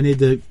 That's why I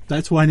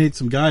need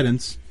some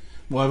guidance.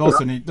 Well, I've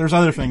also there's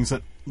other things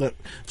that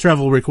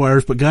travel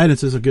requires, but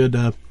guidance is a good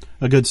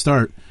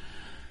start.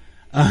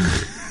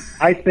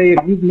 I say if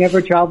you've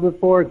never traveled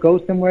before,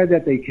 go somewhere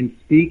that they can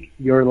speak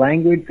your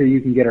language so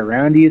you can get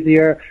around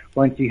easier.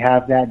 Once you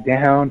have that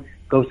down,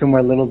 go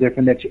somewhere a little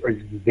different that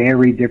is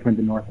very different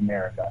than North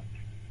America.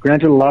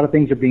 Granted, a lot of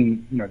things are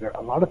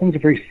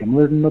very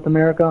similar to North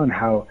America and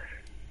how,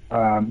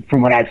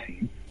 from what I've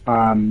seen.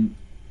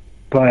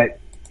 But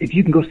if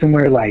you can go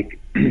somewhere like,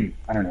 I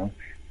don't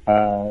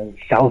know,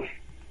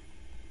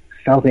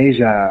 South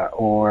Asia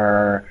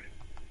or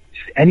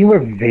anywhere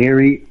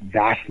very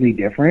vastly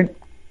different,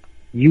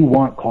 you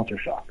want culture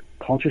shock.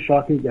 Culture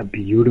shock is a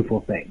beautiful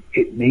thing.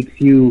 It makes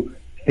you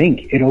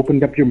think. It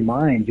opens up your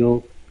mind.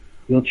 You'll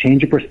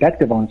change your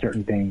perspective on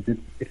certain things.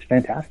 It's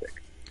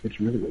fantastic. It's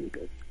really, really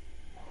good.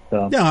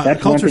 So yeah,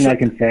 that's one thing I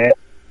can say.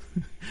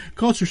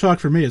 Culture shock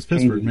for me is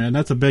Pittsburgh, man.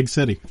 That's a big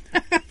city.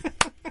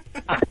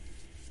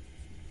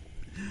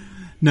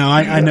 No,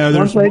 I know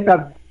there's one place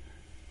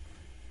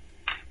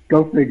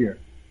Go figure.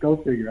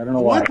 I don't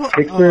know why.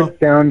 Pittsburgh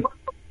sounds.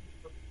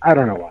 I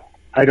don't know why.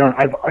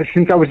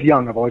 Since I was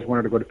young, I've always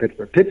wanted to go to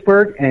Pittsburgh.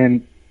 Pittsburgh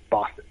and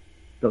Boston.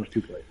 Those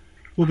two places.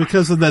 Well,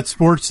 because of that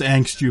sports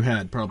angst you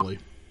had, probably.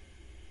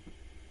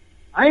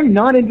 I am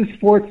not into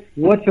sports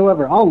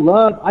whatsoever.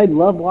 I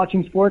love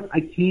watching sports.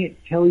 I can't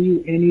tell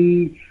you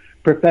any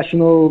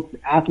professional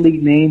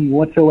athlete name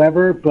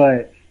whatsoever,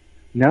 but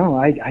no,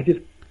 I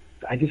just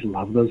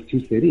love those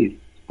two cities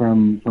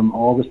from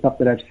all the stuff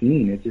that I've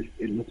seen.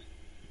 It looks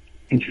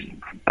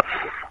interesting.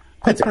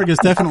 Pittsburgh is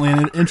definitely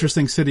an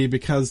interesting city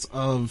because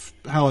of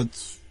how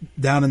it's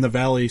down in the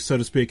valley, so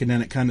to speak, and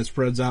then it kind of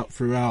spreads out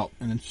throughout.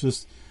 And it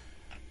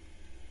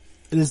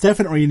is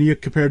definitely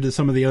unique compared to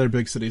some of the other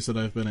big cities that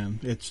I've been in.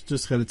 It's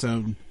just got its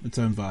own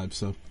vibe.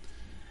 So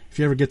if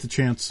you ever get the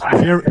chance,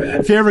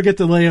 if you ever get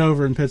the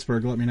layover in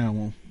Pittsburgh, let me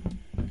know.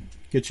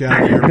 Get you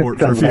out of the airport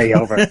for a few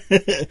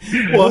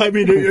layover. Well, I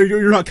mean,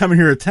 you're not coming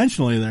here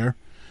intentionally there.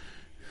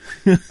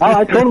 Oh,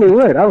 I totally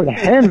would. I would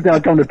hands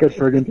down come to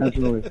Pittsburgh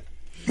intentionally.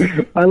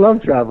 I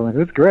love traveling.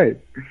 It's great.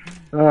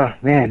 Oh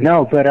man,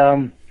 no, but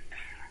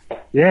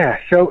yeah.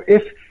 So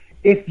if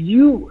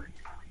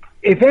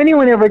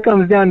anyone ever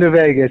comes down to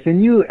Vegas,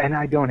 and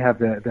I don't have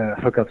the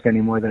hookups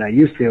anymore than I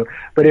used to,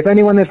 but if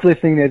anyone that's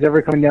listening is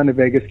ever coming down to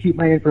Vegas, keep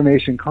my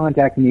information,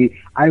 contact me.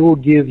 I will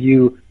give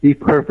you the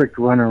perfect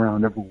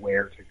runaround of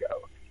where to go.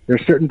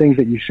 There's certain things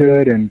that you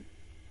should and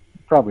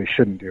probably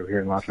shouldn't do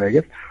here in Las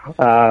Vegas.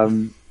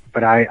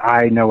 But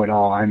I know it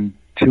all. I'm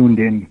tuned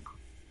in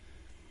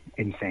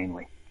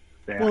insanely.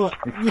 Yeah, well,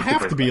 you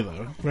have to be,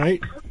 though,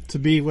 right? To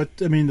be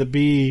in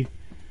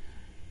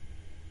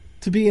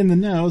the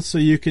know so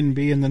you can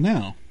be in the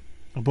now.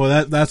 Oh,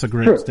 boy, that's a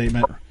great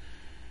statement.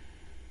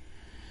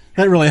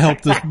 That really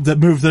helped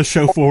move this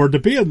show forward to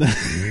be in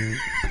the...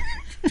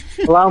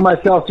 Allow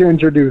myself to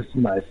introduce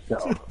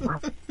myself.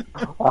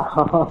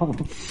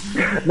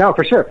 No,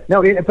 for sure.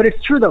 No, but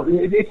it's true, though.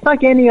 It's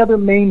like any other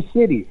main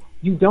city.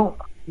 You don't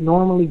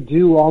normally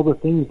do all the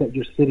things that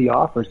your city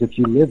offers if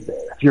you live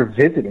there. If you're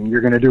visiting,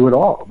 you're going to do it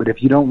all. But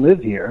if you don't live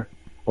here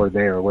or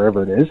there or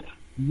wherever it is,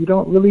 you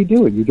don't really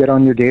do it. You get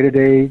on your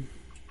day-to-day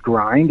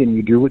grind and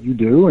you do what you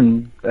do,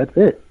 and that's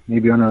it.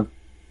 Maybe on a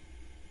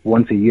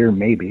once a year,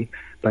 maybe.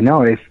 But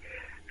no, if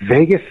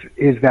Vegas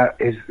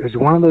is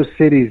one of those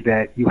cities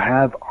that you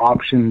have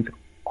options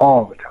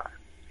all the time.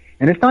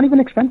 And it's not even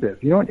expensive.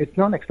 It's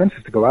not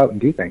expensive to go out and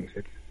do things.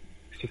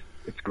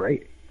 It's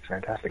great. It's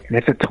fantastic. And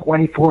it's a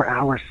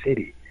 24-hour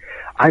city.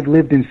 I've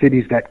lived in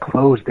cities that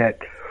closed at,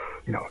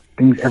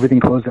 everything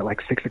closed at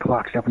like 6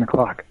 o'clock, 7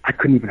 o'clock. I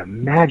couldn't even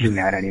imagine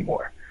that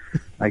anymore.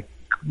 Like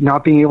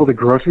not being able to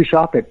grocery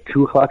shop at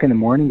 2 o'clock in the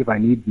morning if I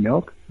need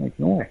milk. Like,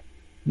 no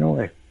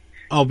way.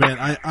 Oh man,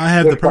 I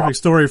have the perfect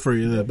story for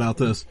you about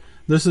this.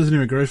 This isn't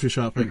even grocery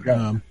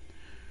shopping.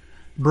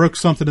 Broke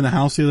something in the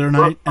house the other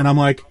night, and I'm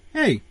like,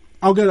 hey,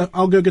 I'll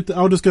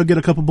just go get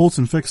a couple bolts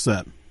and fix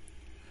that.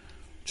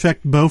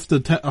 Checked both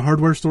the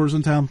hardware stores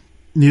in town.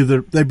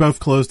 They both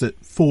closed at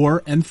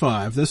 4 and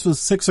 5. This was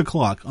 6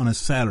 o'clock on a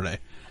Saturday,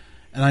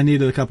 and I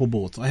needed a couple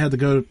bolts. I had to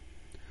go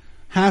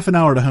half an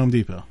hour to Home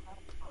Depot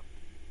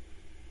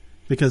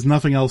because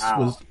nothing else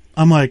was.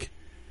 I'm like,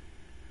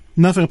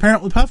 nothing.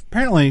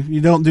 Apparently, you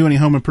don't do any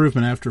home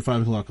improvement after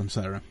 5 o'clock on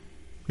Saturday.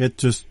 It's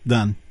just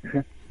done.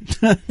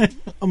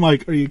 I'm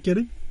like, are you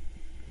kidding?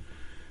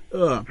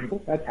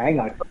 Hang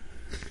on.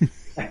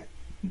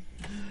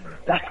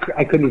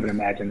 I couldn't even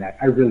imagine that.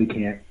 I really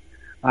can't.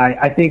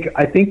 I think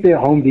the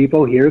Home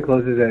Depot here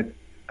closes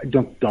at,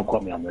 don't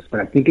quote me on this, but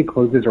I think it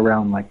closes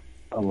around like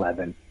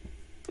 10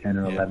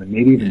 or 11,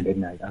 maybe even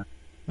midnight.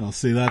 Well,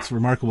 see, that's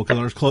remarkable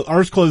because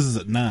ours closes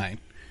at 9.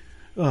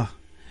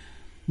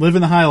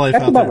 Living the high life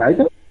that's out about there. Right,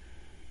 though.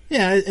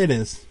 Yeah, it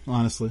is,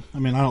 honestly. I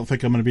mean, I don't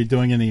think I'm going to be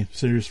doing any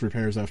serious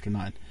repairs after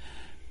 9.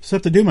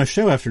 Except to do my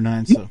show after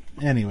 9, so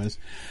anyways.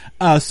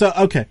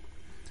 Okay.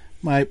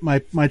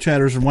 My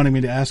chatters are wanting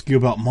me to ask you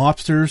about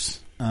mobsters.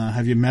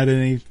 Have you met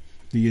any?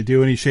 Do you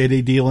do any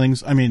shady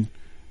dealings? I mean,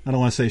 I don't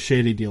want to say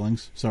shady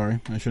dealings.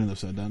 Sorry, I shouldn't have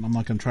said that. I'm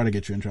not going to try to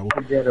get you in trouble.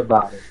 Forget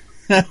about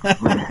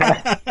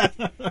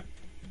it.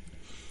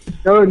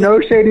 No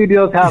shady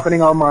deals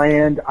happening on my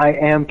end. I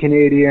am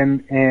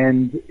Canadian,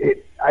 and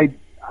I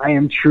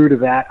am true to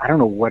that. I don't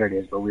know what it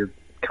is, but we're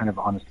kind of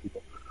honest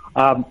people.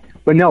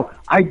 But no,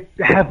 I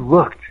have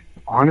looked.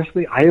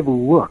 Honestly, I have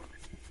looked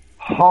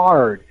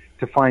hard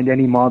to find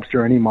any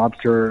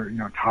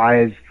mobster,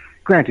 ties.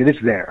 Granted,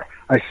 it's there.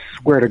 I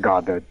swear to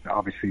God that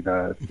obviously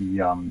the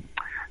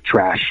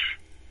trash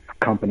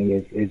company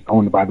is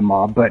owned by the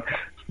mob, but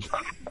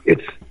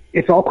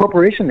it's all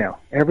corporation now.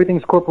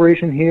 Everything's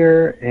corporation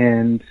here,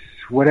 and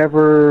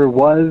whatever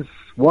was,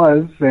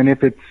 and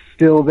if it's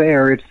still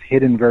there, it's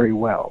hidden very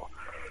well.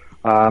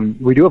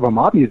 We do have a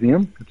mob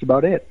museum. That's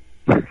about it.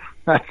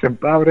 That's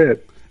about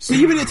it. So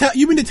you mean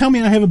to tell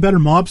me I have a better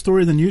mob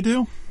story than you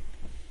do?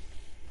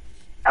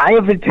 I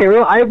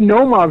have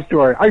no mob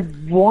story. I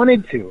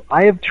wanted to.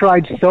 I have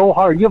tried so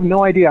hard. You have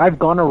no idea. I've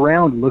gone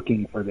around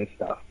looking for this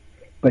stuff,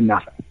 but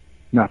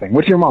nothing.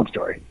 What's your mob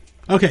story?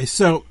 Okay,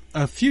 so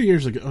a few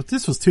years ago,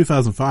 this was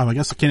 2005. I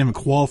guess I can't even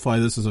qualify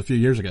this as a few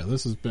years ago.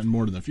 This has been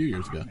more than a few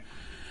years ago.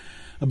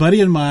 A buddy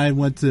and I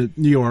went to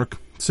New York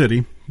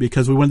City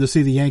because we wanted to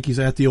see the Yankees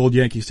at the old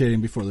Yankee Stadium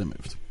before they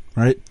moved,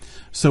 right?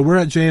 So we're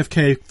at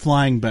JFK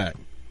flying back,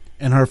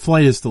 and our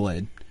flight is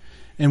delayed.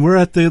 And we're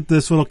at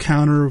this little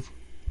counter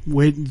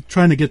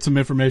trying to get some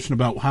information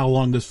about how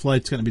long this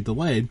flight's going to be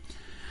delayed.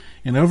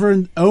 And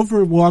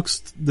over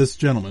walks this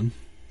gentleman,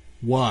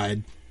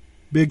 wide,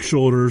 big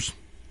shoulders,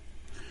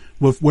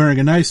 with wearing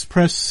a nice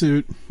press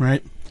suit,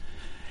 right?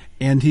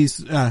 And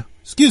he's,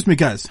 excuse me,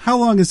 guys, how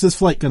long is this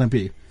flight going to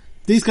be?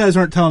 These guys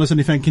aren't telling us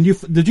anything.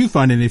 Did you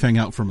find anything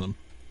out from them?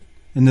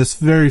 In this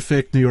very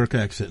fake New York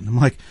accent. And I'm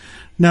like,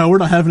 no, we're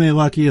not having any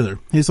luck either.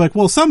 He's like,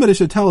 well, somebody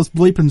should tell us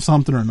bleeping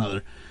something or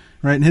another.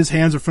 Right? And his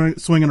hands are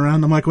swinging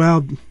around. I'm like,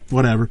 well,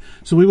 whatever.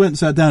 So we went and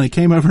sat down. He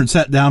came over and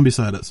sat down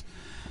beside us.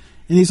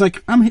 And he's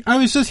like, I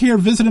was just here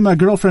visiting my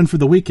girlfriend for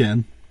the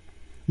weekend.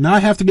 Now I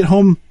have to get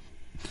home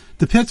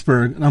to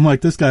Pittsburgh. And I'm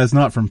like, this guy is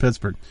not from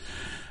Pittsburgh.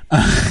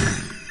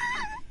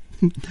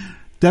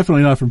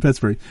 Definitely not from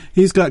Pittsburgh.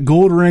 He's got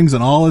gold rings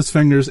on all his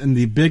fingers and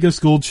the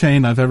biggest gold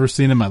chain I've ever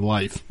seen in my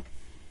life.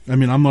 I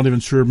mean, I'm not even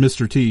sure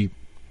Mr. T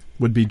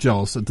would be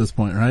jealous at this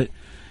point, right?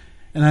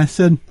 And I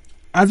said,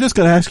 I've just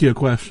got to ask you a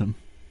question.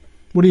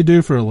 What do you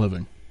do for a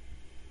living?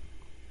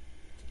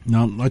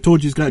 No, I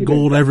told you he's got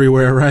gold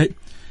everywhere, right?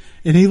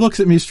 And he looks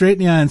at me straight in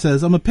the eye and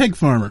says, I'm a pig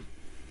farmer.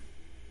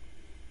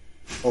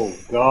 Oh,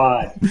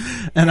 God.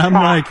 And I'm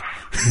like,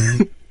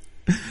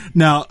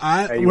 now,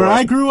 where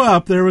I grew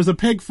up, there was a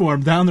pig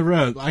farm down the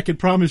road. I could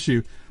promise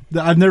you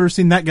that I've never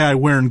seen that guy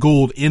wearing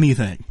gold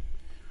anything.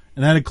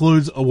 And that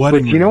includes a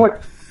wedding ring. You know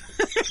what?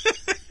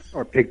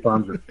 Or pig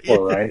farms are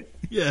full, right?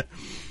 Yeah.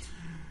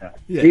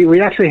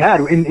 We actually had,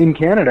 in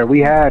Canada,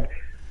 we had,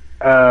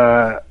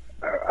 I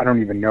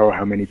don't even know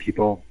how many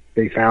people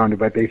they found,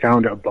 but they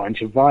found a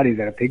bunch of bodies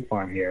at a pig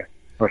farm here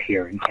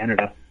in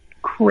Canada.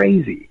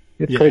 Crazy.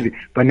 It's crazy.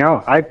 But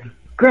no,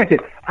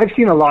 granted, I've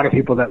seen a lot of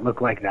people that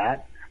look like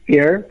that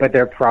here, but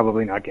they're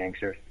probably not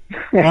gangsters.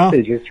 Well,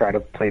 they just try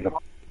to play them.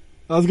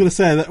 I was going to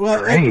say that.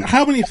 Well,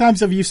 how many times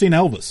have you seen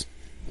Elvis?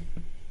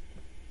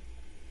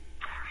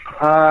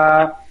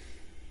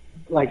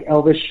 Like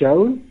Elvis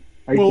shows?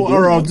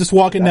 Or just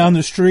walking down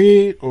the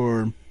street,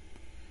 or...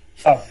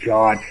 Oh,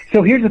 God.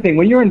 So here's the thing.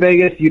 When you're in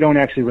Vegas, you don't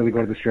actually really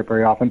go to the Strip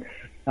very often.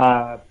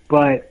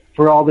 But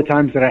for all the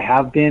times that I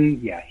have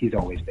been, yeah, he's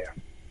always there.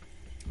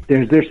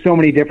 There's so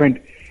many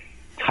different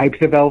types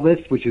of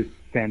Elvis, which is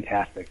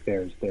fantastic.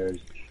 There's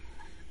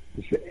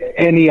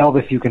any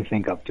Elvis you can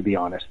think of, to be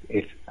honest.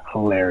 It's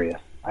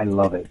hilarious. I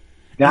love it.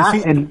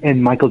 That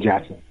and Michael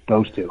Jackson.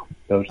 Those two.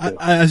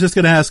 I was just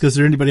going to ask, is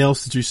there anybody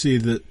else that you see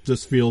that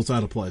just feels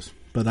out of place?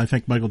 But I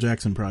think Michael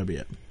Jackson probably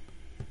it.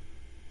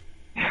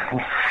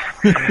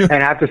 And I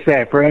have to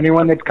say, for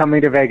anyone that's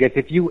coming to Vegas,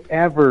 if you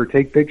ever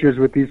take pictures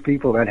with these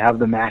people that have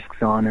the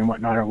masks on and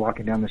whatnot are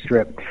walking down the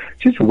Strip,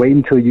 just wait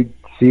until you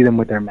see them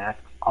with their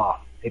masks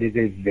off. It is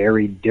a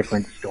very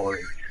different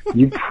story.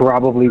 You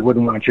probably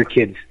wouldn't want your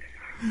kids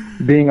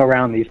being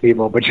around these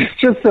people, but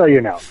just so you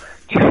know.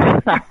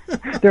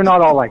 They're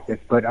not all like this,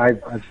 but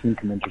I've seen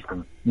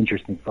some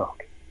interesting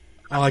folk.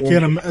 I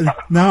can't.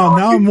 Now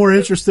I'm more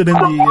interested in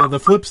the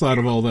flip side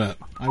of all that.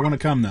 I want to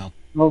come now.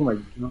 Oh my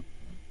God.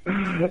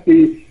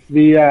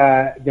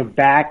 The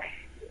back,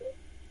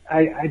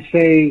 I'd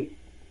say,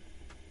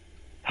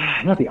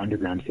 not the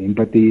underground scene,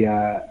 but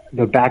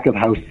the back of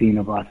house scene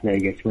of Las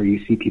Vegas, where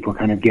you see people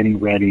kind of getting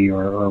ready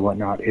or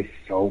whatnot, is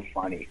so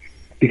funny.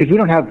 Because we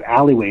don't have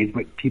alleyways,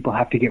 but people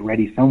have to get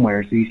ready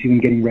somewhere. So you see them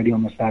getting ready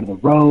on the side of the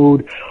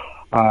road,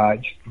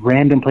 just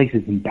random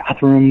places in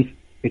bathrooms.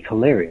 It's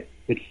hilarious.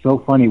 It's so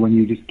funny when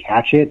you just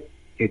catch it.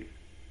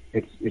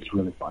 It's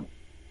really funny.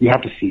 You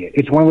have to see it.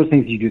 It's one of those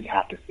things you just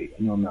have to see,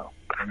 and you'll know.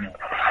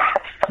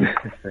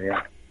 So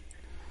yeah.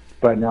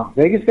 But no,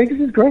 Vegas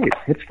is great.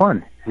 It's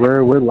fun.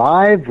 We're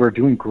live. We're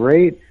doing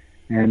great.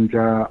 And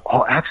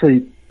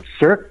actually,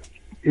 Cirque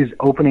is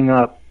opening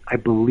up, I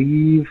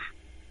believe,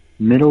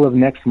 middle of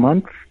next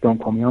month. Don't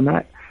quote me on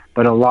that.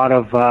 But a lot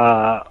of,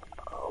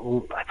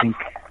 I think,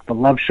 the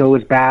Love Show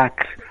is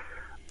back.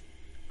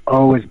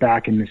 O is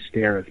back, and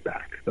Mystere is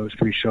back. Those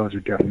three shows are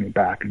definitely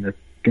back, and they're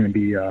going to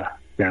be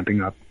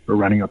ramping up or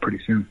running up pretty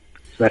soon.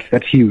 So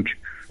that's huge.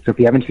 So if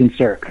you haven't seen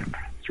Cirque,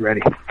 it's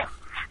ready.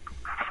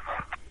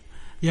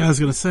 Yeah, I was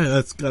going to say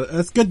that's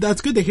good.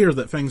 That's good to hear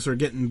that things are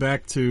getting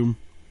back to.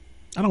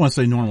 I don't want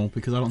to say normal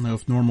because I don't know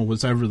if normal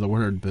was ever the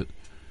word, but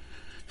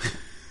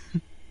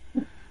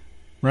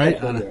right.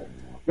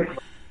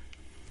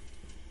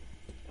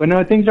 But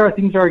no, things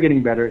are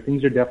getting better.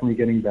 Things are definitely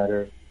getting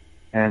better,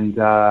 and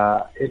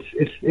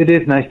it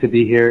is nice to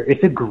be here.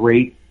 It's a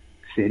great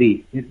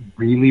city. It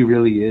really,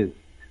 really is.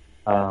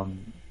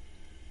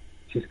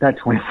 Just that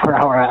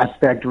 24-hour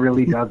aspect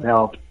really does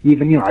help.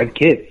 Even, I have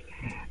kids.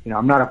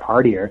 I'm not a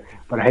partier,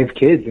 but I have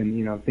kids,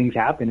 and, things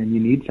happen and you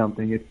need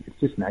something. It's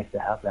just nice to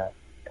have that.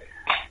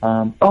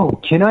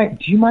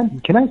 Do you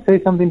mind, can I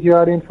say something to your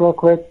audience real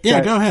quick?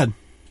 Yeah, go ahead.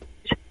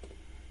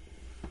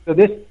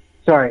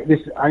 So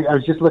I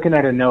was just looking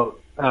at a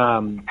note,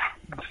 from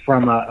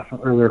an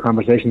earlier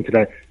conversation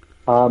today.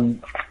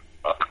 One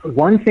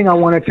thing I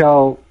want to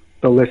tell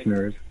the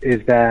listeners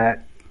is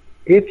that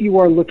if you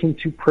are looking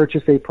to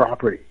purchase a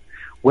property,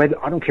 I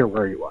don't care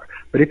where you are,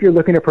 but if you're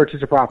looking to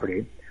purchase a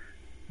property,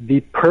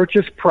 the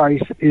purchase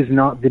price is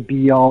not the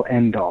be-all,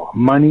 end-all.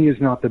 Money is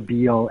not the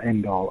be-all,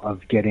 end-all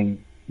of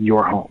getting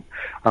your home.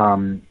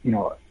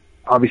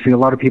 Obviously a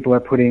lot of people are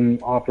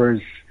putting offers,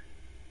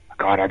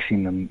 God, I've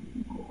seen them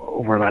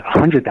over like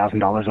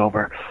 $100,000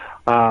 over,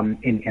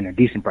 in a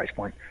decent price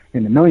point.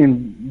 In the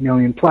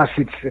million plus,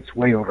 it's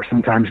way over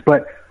sometimes.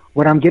 But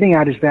what I'm getting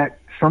at is that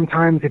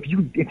sometimes if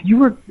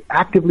you are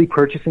actively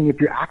purchasing, if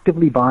you're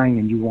actively buying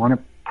and you want to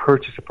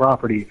purchase a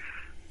property,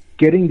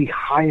 getting the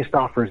highest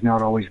offer is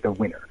not always the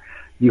winner.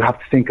 You have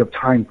to think of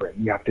time frame.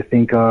 You have to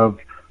think of,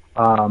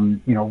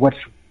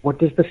 what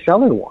does the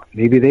seller want?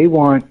 Maybe they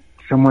want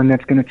someone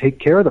that's going to take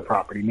care of the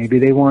property. Maybe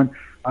they want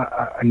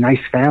a nice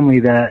family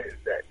that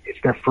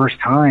it's their first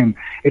time.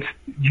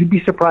 You'd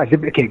be surprised.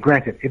 Okay,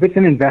 granted, if it's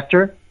an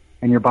investor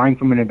and you're buying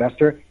from an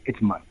investor,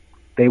 it's money.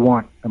 They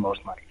want the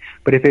most money.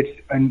 But if it's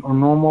a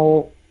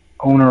normal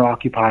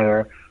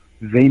owner-occupier,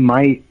 they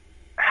might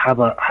have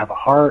a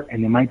heart,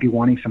 and they might be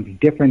wanting something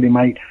different. They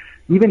might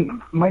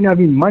not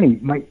be money,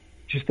 might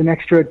just an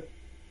extra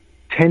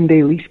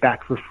 10-day lease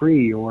back for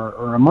free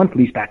or a month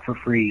lease back for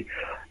free,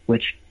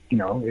 which,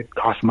 it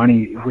costs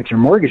money with your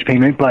mortgage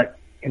payment, but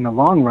in the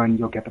long run,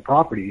 you'll get the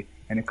property,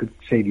 and it could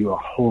save you a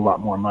whole lot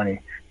more money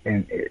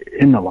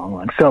in the long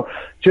run. So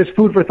just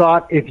food for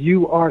thought. If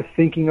you are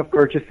thinking of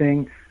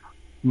purchasing,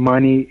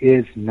 money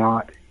is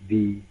not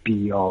the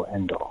be-all,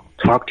 end-all.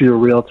 Talk to your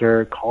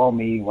realtor, call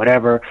me,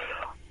 whatever.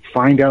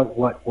 Find out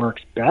what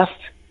works best.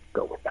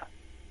 Go with that.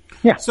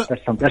 Yeah, so,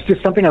 that's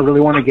just something I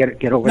really want to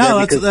get over.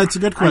 No, that's a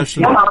good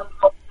question.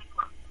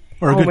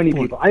 So many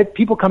people. I have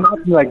people come up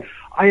to me like,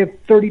 I have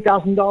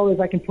 $30,000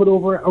 I can put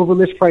over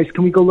list price.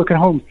 Can we go look at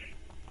homes?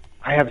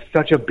 I have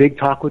such a big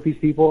talk with these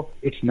people.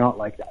 It's not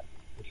like that.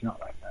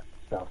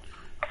 So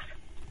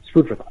it's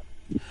food for thought.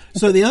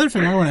 So the other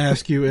thing I want to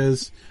ask you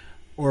is,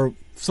 or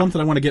something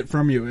I want to get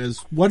from you is,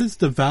 what is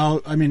the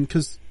value? I mean,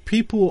 because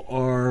people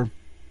are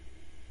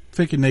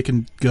thinking they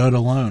can go it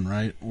alone,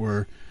 right?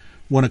 Or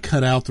want to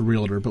cut out the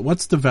realtor, but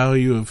what's the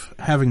value of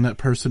having that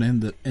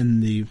person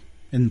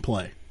in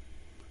play?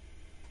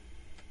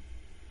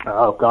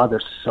 Oh God,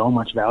 there's so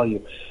much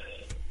value.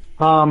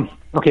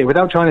 Okay,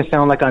 without trying to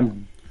sound like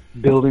I'm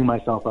building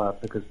myself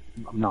up, because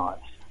I'm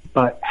not,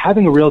 but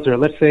having a realtor,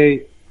 let's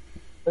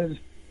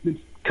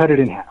cut it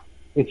in half.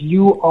 If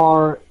you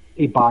are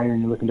a buyer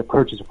and you're looking to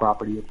purchase a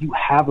property, if you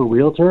have a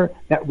realtor,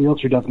 that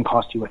realtor doesn't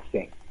cost you a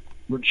thing.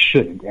 It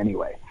shouldn't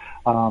anyway.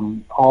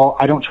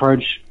 I don't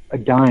charge a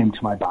dime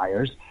to my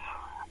buyers,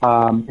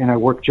 and I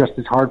work just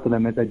as hard for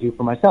them as I do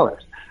for my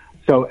sellers.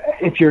 So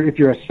if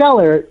you're a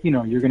seller,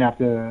 you're going to have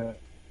to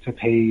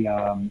pay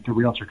the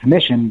realtor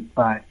commission,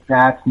 but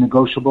that's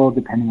negotiable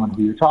depending on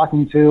who you're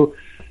talking to,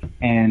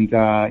 and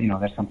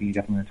that's something you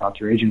definitely want to talk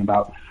to your agent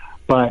about.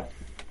 But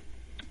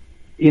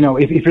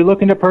if you're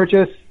looking to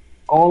purchase,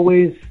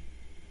 always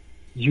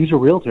use a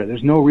realtor.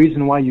 There's no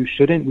reason why you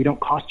shouldn't. We don't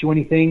cost you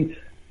anything.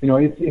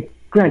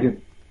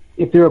 Granted,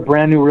 if they're a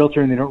brand new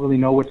realtor and they don't really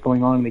know what's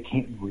going on and they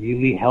can't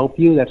really help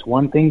you, that's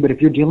one thing. But if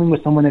you're dealing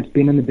with someone that's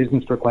been in the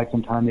business for quite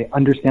some time, they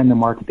understand the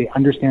market, they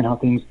understand how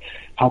things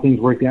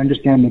work, they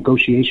understand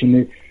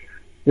negotiation,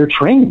 they're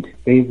trained.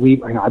 I've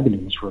been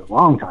doing this for a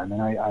long time,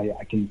 and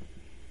I can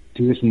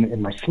do this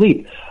in my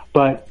sleep.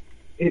 But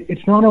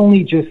it's not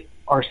only just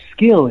our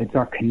skill; it's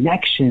our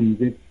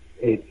connections.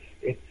 It's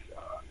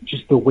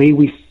just the way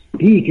we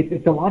speak.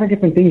 It's a lot of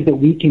different things that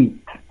we can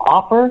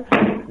offer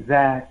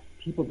that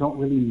people don't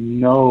really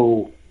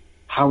know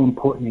how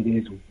important it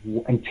is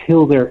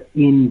until they're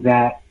in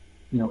that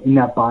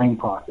buying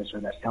process or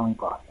that selling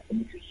process. It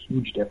makes a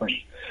huge difference.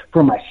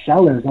 For my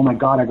sellers, oh my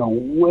God, I go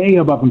way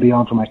above and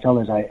beyond for my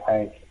sellers.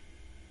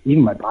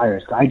 Even my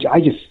buyers,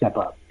 I just step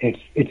up.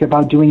 It's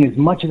about doing as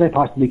much as I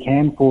possibly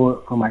can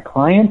for my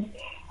clients,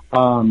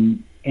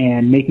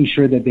 and making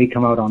sure that they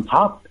come out on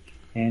top.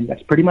 And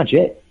that's pretty much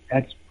it.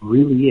 That's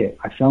really it.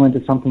 I fell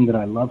into something that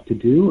I love to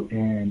do,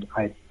 and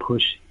I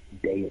push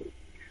daily.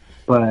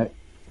 But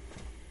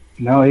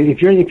no,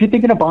 if you're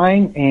thinking of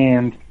buying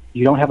and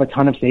you don't have a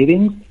ton of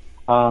savings,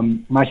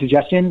 my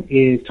suggestion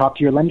is talk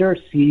to your lender,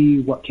 see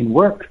what can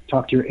work,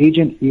 talk to your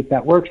agent, see if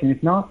that works, and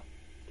if not,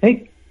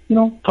 take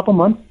a couple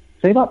months,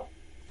 save up,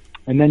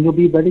 and then you'll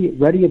be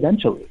ready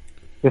eventually.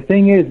 The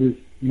thing is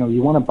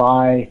you want to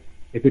buy.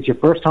 If it's your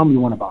first home, you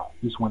want to buy.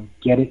 You just want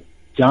to get it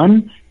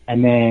done,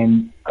 and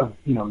then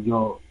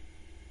you'll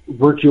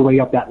work your way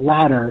up that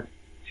ladder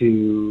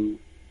to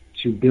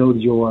build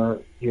your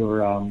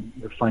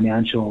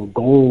financial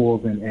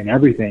goals and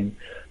everything,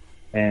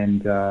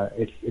 and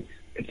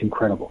it's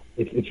incredible.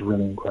 It's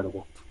really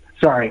incredible.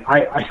 Sorry,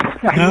 I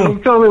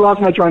totally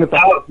lost my train of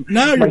thought.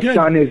 No, you're my good.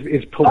 son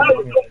is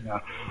pulling me right now.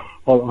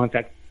 Hold on one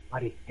sec,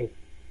 buddy. Hey,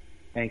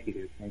 thank you,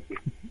 dude. Thank you.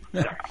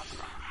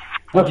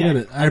 I get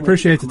it. I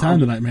appreciate the time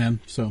tonight,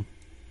 man. So,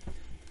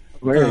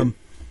 okay,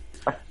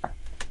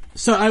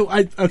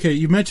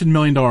 you mentioned $1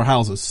 million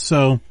houses.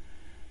 So,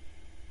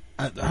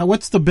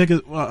 what's the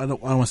biggest? Well, I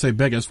don't want to say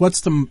biggest.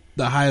 What's the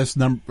highest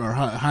number or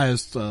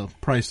highest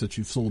price that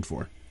you've sold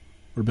for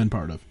or been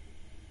part of?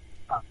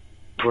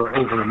 We're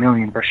over $1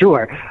 million for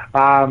sure.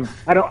 I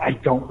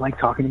don't like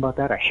talking about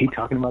that. I hate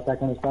talking about that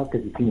kind of stuff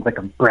because it seems like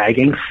I'm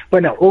bragging.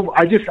 But no,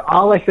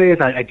 all I say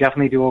is I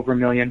definitely do over $1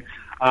 million.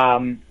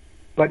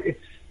 But it's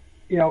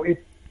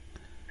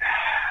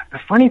the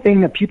funny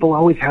thing that people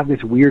always have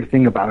this weird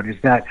thing about is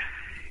that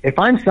if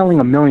I'm selling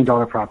 $1 million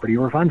property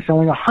or if I'm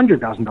selling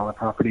 $100,000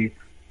 property,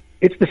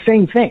 it's the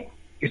same thing.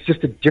 It's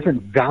just a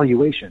different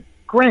valuation.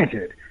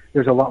 Granted,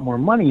 there's a lot more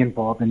money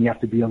involved, and you have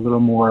to be a lot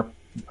more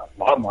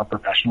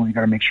professional. You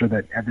got to make sure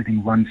that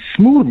everything runs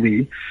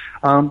smoothly,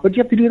 but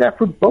you have to do that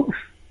for both.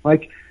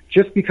 Like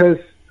just because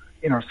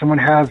someone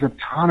has a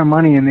ton of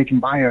money and they can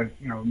buy a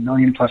 $1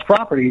 million+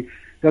 property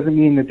doesn't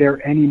mean that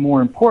they're any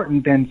more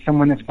important than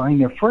someone that's buying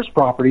their first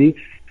property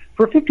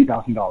for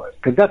 $50,000,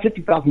 because that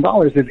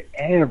 $50,000 is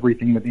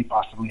everything that they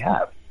possibly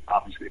have.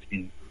 Obviously, it's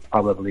being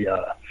probably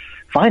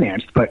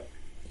financed, but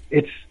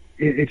it's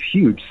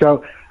huge.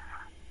 So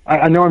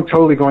I know I'm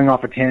totally going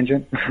off a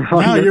tangent.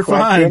 No, you're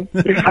fine.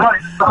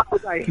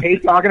 I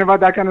hate talking about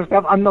that kind of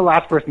stuff. I'm the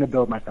last person to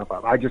build myself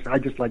up. I just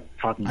like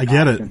talking. I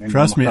get it.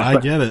 Trust me, I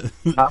get it.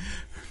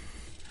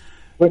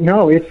 But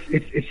no,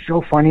 it's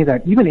so funny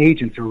that even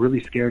agents are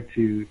really scared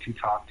to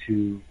talk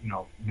to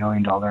 $1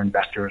 million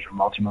investors or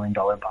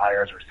multi-million-dollar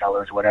buyers or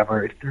sellers,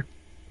 whatever.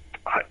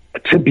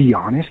 To be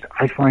honest,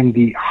 I find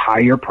the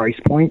higher price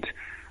point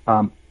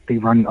they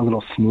run a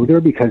little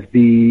smoother, because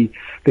the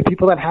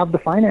people that have the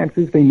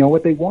finances, they know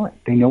what they want,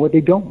 they know what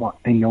they don't want,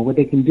 they know what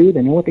they can do,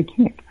 they know what they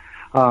can't.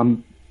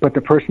 But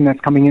the person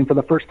that's coming in for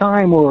the first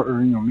time, or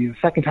maybe the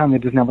second time,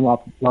 that doesn't have a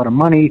lot of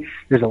money,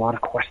 there's a lot of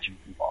questions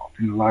involved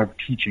and a lot of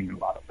teaching, a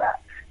lot of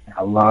that.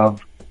 I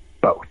love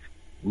both.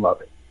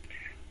 Love it.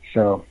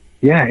 So,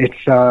 yeah,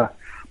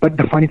 but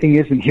the funny thing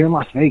is, here in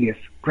Las Vegas,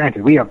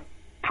 granted, we have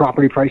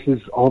property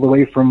prices all the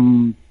way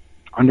from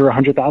under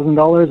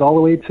 $100,000 all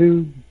the way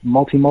to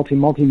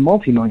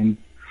multi-million.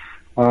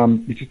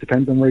 It just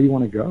depends on where you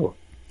want to go.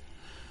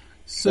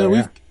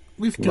 So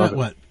we've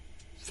got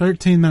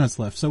 13 minutes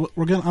left. So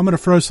I'm going to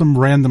throw some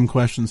random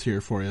questions here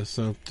for you.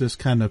 So just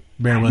kind of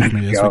bear with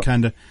me as we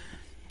kind of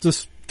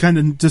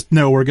just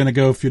know we're going to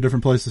go a few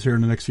different places here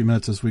in the next few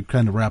minutes as we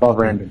kind of wrap up.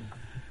 Random.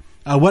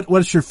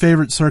 What's your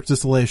favorite Cirque du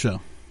Soleil show?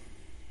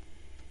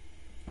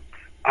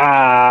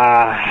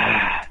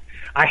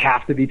 I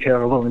have to be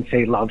terrible and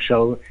say Love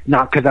Show,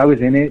 not because I was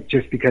in it,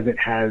 just because it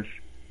has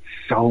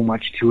so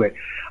much to it.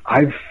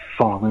 I've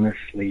fallen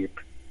asleep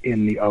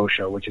in the O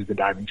Show, which is the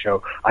diving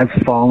show. I've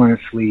fallen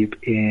asleep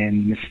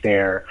in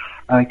Mystere.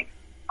 Like,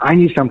 I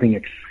need something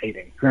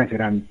exciting. Granted,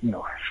 I'm,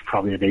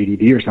 probably have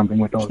ADD or something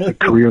with the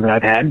career that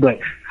I've had, but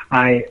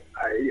I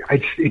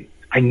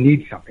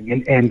need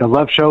something. And the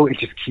Love Show, it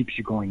just keeps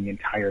you going the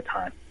entire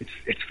time.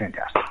 It's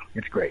fantastic.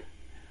 It's great.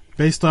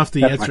 Based off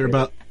the other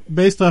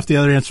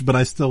answer, but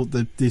I still,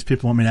 these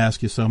people want me to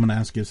ask you, so I'm going to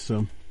ask you.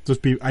 So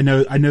I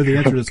know the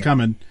answer that's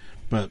coming,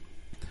 but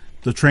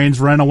the train's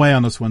ran away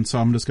on this one, so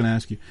I'm just going to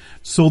ask you.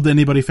 Sold to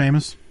anybody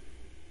famous?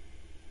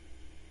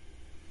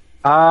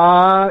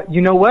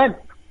 You know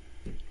what?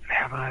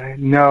 Have I?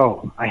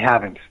 No, I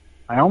haven't.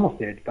 I almost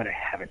did, but I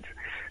haven't.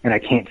 And I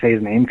can't say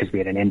his name because we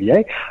had an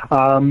NDA.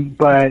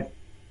 But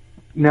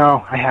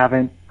no, I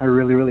haven't. I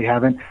really, really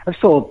haven't. I've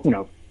sold,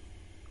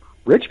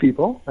 rich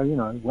people,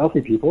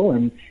 wealthy people,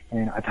 and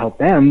I've helped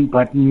them,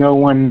 but no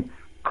one,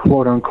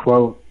 quote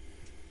unquote,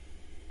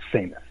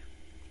 famous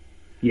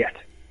yet.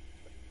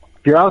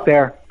 If you're out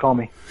there, call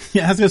me.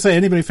 Yeah, I was going to say,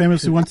 anybody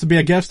famous who wants to be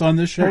a guest on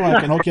this show,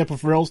 I can hook you up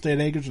with real estate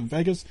agents in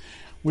Vegas.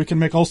 We can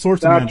make all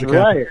sorts of magic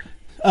happen.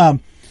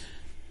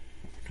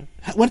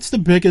 What's the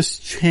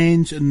biggest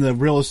change in the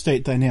real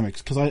estate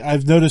dynamics? Because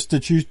I've noticed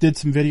that you did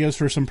some videos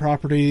for some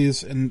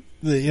properties, and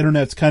the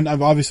internet's kind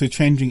of obviously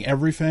changing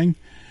everything.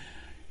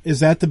 Is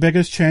that the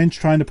biggest change,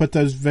 trying to put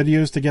those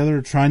videos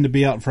together, trying to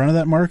be out in front of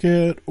that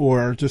market,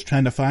 or just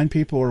trying to find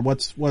people, or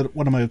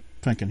what am I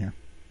thinking here?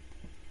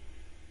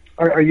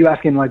 Are you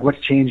asking, like, what's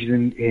changed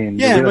in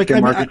the real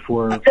estate market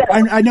for...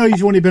 I know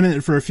you've only been in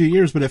it for a few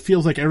years, but it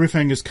feels like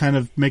everything is kind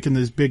of making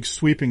these big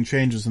sweeping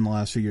changes in the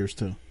last few years,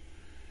 too.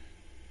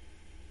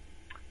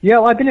 Yeah,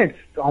 well, I've been in it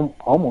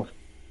almost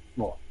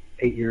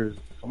 8 years,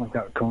 something like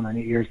that, going on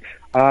 8 years.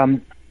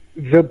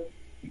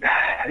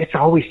 It's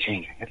always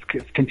changing. It's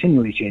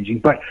continually changing.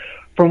 But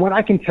from what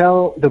I can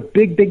tell, the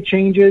big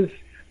changes,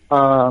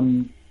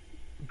 granted,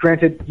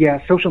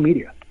 social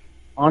media.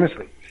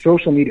 Honestly,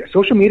 social media.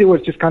 Social media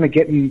was just kind of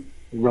getting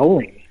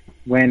rolling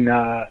when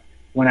I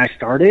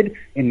started,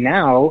 and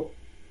now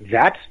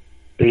that's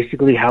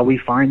basically how we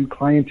find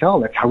clientele.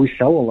 That's how we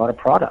sell a lot of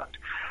product.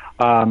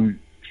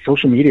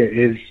 Social media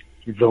is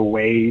the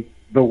way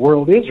the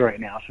world is right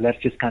now. So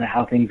that's just kind of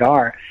how things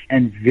are.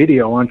 And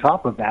video on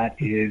top of that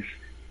is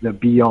the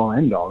be all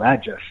end all.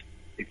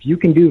 If you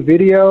can do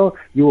video,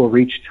 you will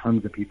reach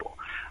tons of people.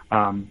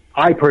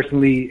 I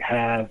personally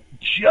have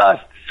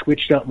just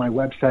switched up my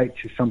website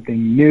to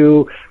something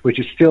new, which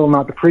is still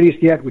not the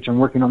prettiest yet, which I'm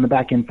working on the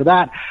back end for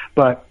that.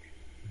 But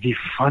the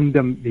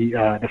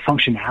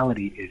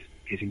functionality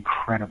is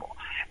incredible.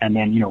 And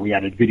then, we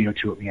added video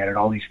to it. We added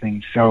all these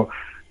things. So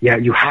yeah,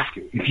 you have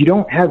to. If you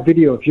don't have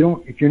video, if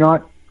you're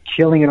not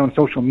killing it on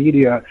social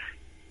media,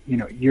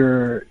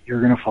 you're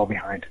going to fall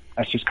behind.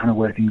 That's just kind of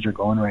where things are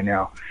going right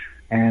now.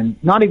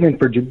 And not even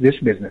for this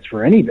business,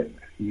 for any business,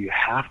 you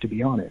have to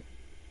be on it.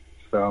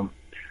 So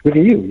look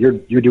at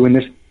you. You're doing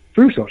this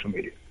through social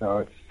media. So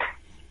it's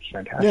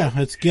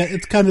fantastic. Yeah,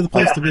 it's kind of the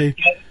place to be.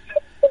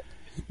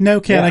 No,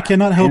 Kat, I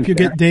cannot help you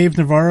get Dave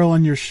Navarro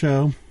on your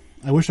show.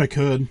 I wish I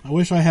could. I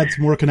wish I had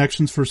some more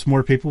connections for some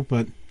more people,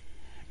 but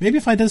maybe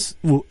if I just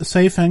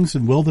say things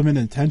and will them in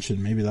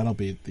intention, maybe that'll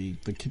be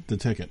the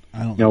ticket. I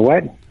don't know. You know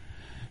what?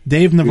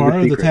 Dave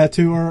Navarro, the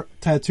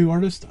tattoo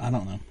artist? I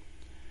don't know.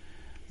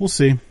 We'll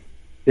see.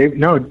 Dave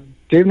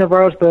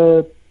Navarro's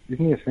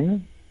isn't he a singer?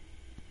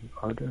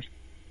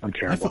 I'm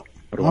terrible.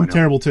 I'm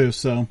terrible too,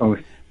 so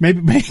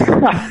maybe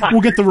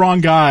we'll get the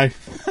wrong guy.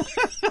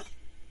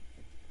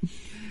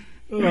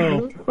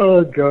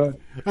 Oh God!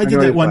 I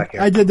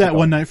did that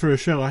one night for a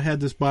show. I had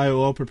this bio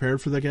all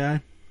prepared for the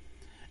guy,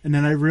 and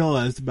then I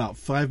realized about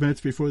 5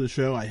 minutes before the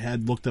show I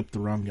had looked up the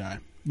wrong guy.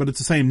 But it's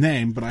the same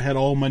name, but I had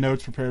all my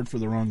notes prepared for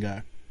the wrong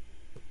guy.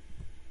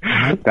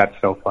 That's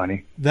so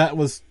funny. That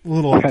was a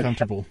little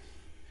uncomfortable.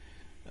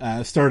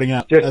 Starting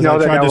out, Just as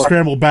I tried to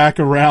scramble back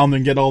around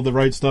and get all the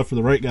right stuff for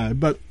the right guy.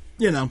 But,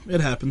 you know,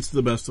 it happens to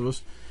the best of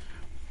us.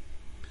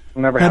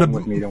 It'll never happen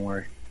with me, don't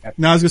worry.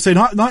 No, I was going to say,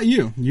 not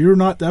you. You're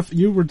not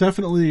you were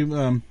definitely,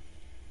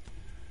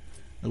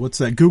 what's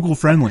that, Google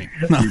friendly.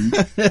 No.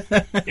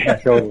 Yeah,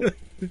 totally.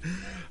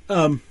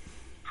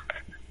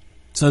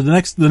 So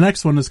the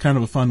next one is kind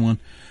of a fun one.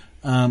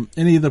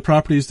 Any of the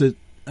properties that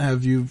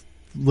have you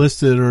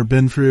listed or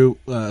been through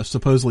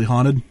supposedly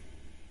haunted?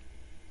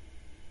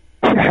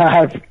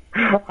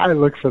 I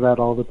look for that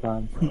all the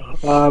time.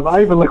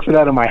 I even look for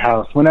that in my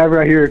house.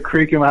 Whenever I hear a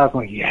creak in my house,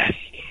 I'm like, yes.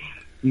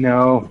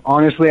 No,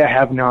 honestly, I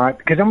have not,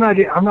 because I'm not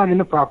in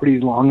the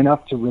properties long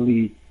enough to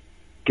really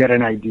get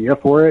an idea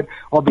for it.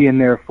 I'll be in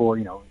there for,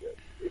 you know,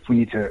 if we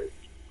need to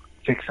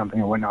fix something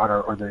or whatnot,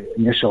 or the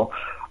initial.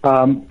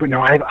 But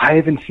no, I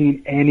haven't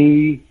seen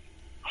any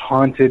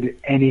haunted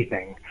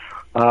anything.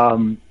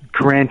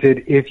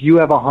 Granted, if you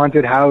have a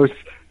haunted house,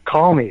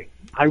 call me.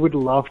 I would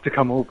love to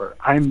come over.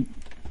 I'm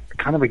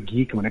kind of a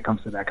geek when it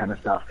comes to that kind of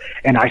stuff.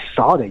 And I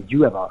saw that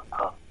you have a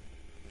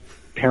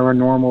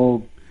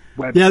paranormal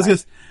website. Yeah, I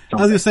was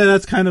going to say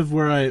that's kind of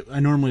where I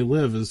normally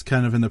live, is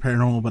kind of in the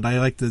paranormal, but I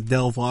like to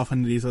delve off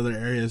into these other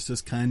areas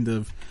just kind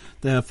of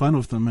to have fun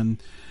with them.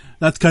 And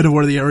that's kind of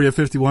where the Area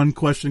 51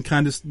 question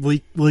kind of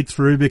leaked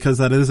through, because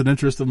that is an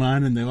interest of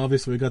mine, and they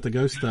obviously got the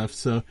ghost stuff.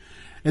 So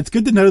it's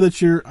good to know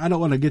that I don't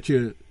want to get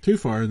you too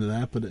far into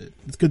that, but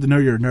it's good to know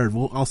you're a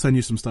nerd. I'll send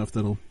you some stuff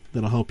that'll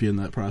help you in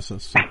that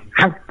process. So.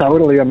 I'm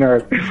totally a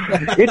nerd.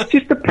 It's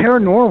just the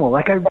paranormal.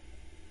 Like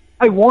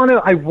I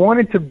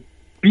wanted to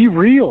be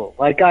real.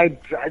 Like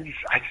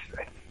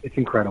it's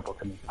incredible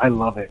to me. I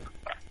love it.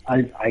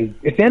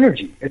 It's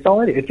energy. It's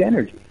all it is. It's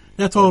energy.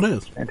 That's all it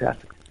is.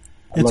 Fantastic.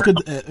 It's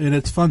good, and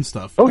it's fun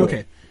stuff. Totally.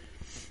 Okay.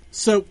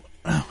 So,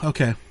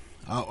 okay.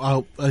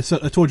 I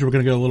told you we're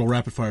going to go a little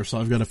rapid fire, so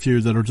I've got a few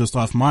that are just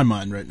off my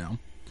mind right now.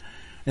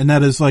 And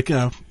that is like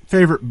a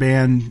favorite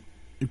band,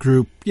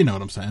 group, you know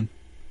what I'm saying.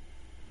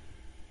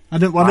 I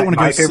didn't want to go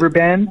my favorite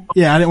band?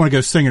 Yeah, I didn't want to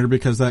go singer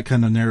because that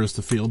kind of narrows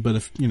the field, but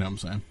if, you know what I'm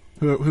saying.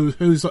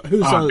 Who's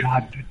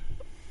God.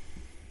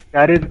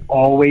 That is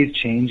always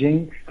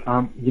changing.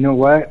 You know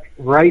what?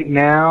 Right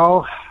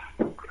now,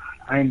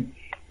 I'm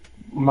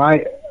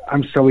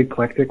so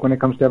eclectic when it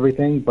comes to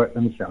everything, but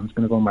let me see. I'm just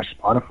going to go on my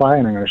Spotify,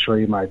 and I'm going to show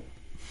you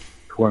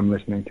who I'm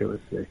listening to.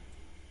 Let's see.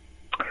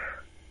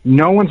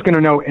 No one's going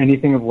to know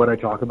anything of what I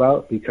talk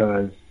about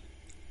because...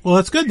 Well,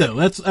 that's good, though.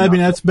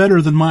 That's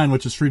better than mine,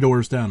 which is 3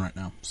 doors down right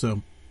now.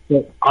 So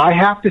I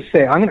have to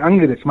say, I'm going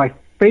to do this. My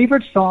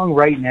favorite song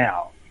right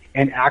now,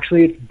 and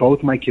actually it's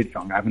both my kids'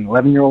 songs. I have an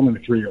 11-year-old and a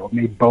 3-year-old,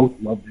 and they both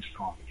love this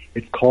song.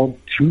 It's called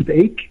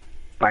Toothache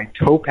by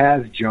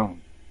Topaz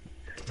Jones.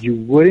 You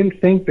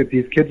wouldn't think that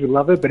these kids would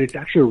love it, but it's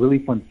actually a really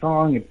fun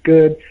song. It's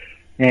good,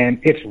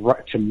 and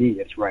to me,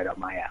 it's right up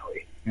my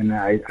alley. And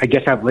I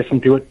guess I've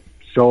listened to it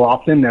so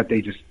often that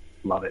they just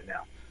love it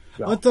now.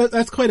 So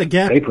that's quite a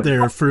gap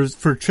there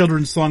for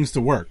children's songs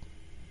to work,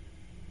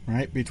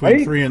 right?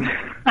 Between 3 and...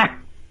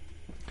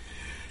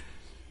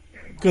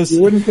 Cause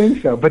you wouldn't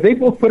think so, but they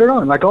both put it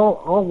on. Like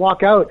I'll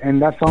walk out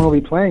and that song will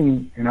be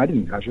playing, and I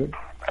didn't touch it.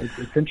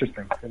 It's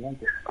interesting. I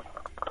like it.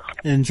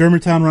 In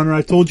Germantown Runner,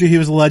 I told you he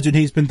was a legend.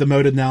 He's been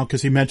demoted now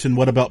because he mentioned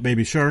What About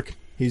Baby Shark.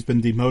 He's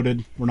been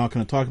demoted. We're not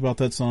going to talk about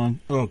that song.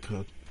 Oh,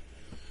 God.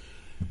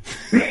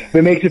 If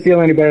it makes you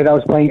feel any better, that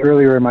was playing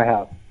earlier in my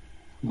house.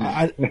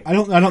 I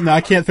don't know.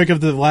 I can't think of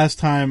the last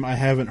time I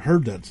haven't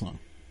heard that song.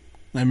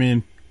 I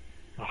mean,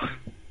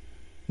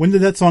 when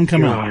did that song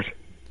come out?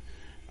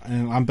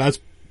 And that's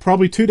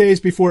probably 2 days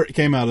before it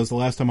came out is the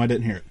last time I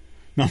didn't hear it.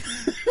 No.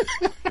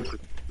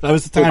 I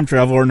was a time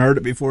traveler and heard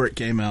it before it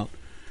came out.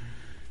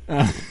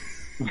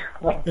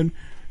 And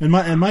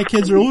my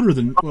kids are older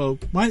than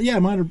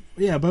mine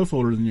are both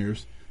older than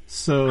yours.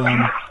 So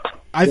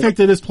I think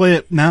they just play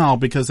it now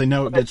because they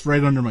know it gets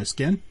right under my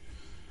skin.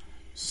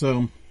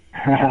 So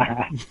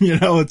you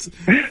know, it's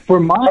for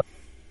mine.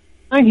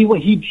 He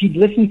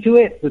listened to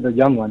it for the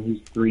young one.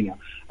 He's 3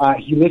 now.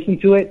 He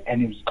listened to it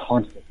and it was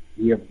constant.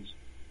 We have this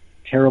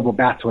terrible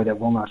bath toy that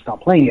will not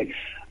stop playing it.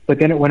 But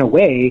then it went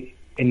away,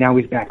 and now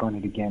he's back on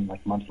it again,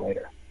 like months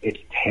later. It's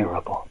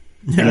terrible.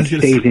 Yeah, it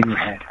stays in your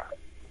head.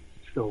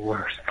 It's the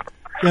worst.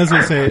 Yeah, I was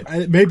going to say,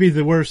 it may be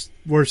the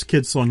worst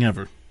kids song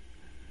ever.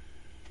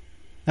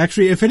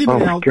 Actually, if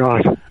anybody else,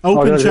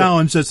 open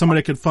challenge that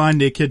somebody could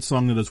find a kids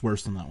song that is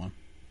worse than that one.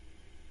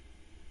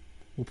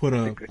 I'll put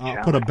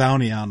a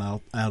bounty out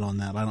on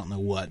that. I don't know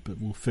what, but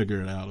we'll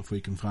figure it out if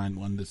we can find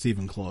one that's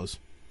even close.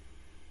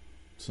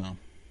 So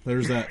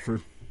there's that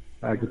for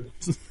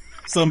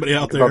somebody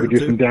out there. Probably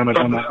do some damage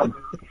on that one.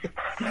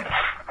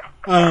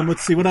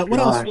 Let's see. What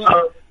else?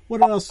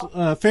 What else?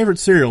 Favorite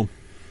cereal?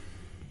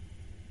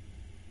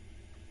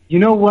 You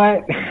know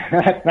what?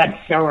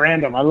 That's so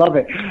random. I love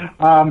it.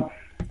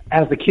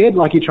 As a kid,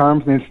 Lucky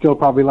Charms, and it's still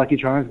probably Lucky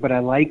Charms, but I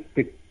like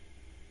the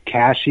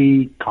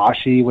Kashi,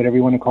 whatever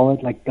you want to call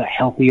it, like the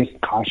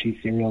healthiest Kashi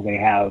cereal they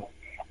have.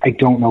 I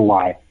don't know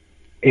why.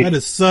 That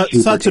is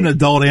such an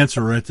adult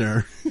answer right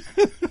there.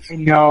 I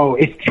know,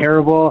 it's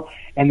terrible,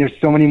 and there's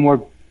so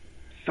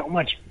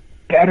much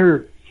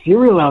better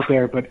cereal out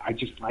there, but I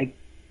just like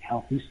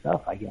healthy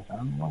stuff, I guess. I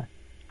don't know why.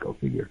 Go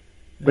figure.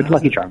 But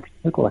Lucky Charms.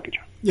 Look at Lucky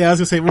Charms. Yeah, I was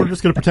going to say, we're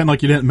just going to pretend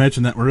like you didn't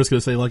mention that. We're just going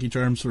to say Lucky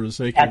Charms for the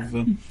sake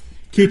of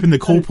keeping the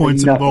cool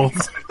points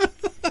involved.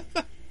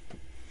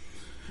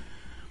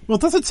 Well,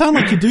 it doesn't sound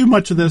like you do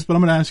much of this, but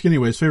I'm going to ask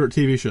anyways. Favorite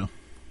TV show?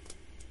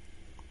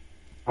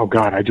 Oh,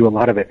 God, I do a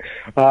lot of it.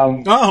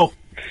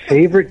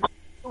 Favorite...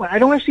 I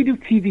don't actually do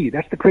TV.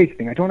 That's the crazy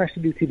thing. I don't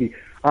actually do TV.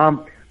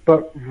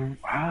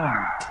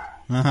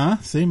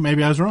 See,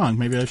 maybe I was wrong.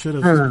 Maybe I should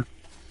have...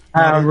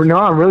 no,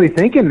 I'm really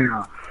thinking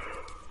now.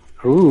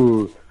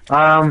 Ooh.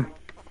 I'm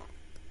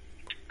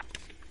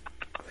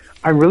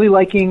really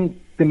liking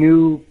the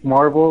new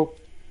Marvel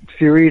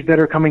series that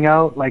are coming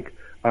out. Like,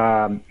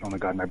 oh my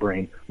God, my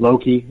brain.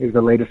 Loki is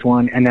the latest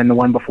one. And then the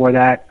one before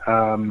that,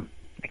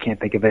 I can't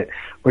think of it.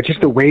 But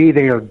just the way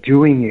they are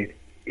doing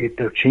it,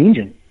 they're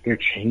changing. They're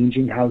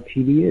changing how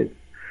TV is.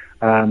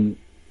 I'm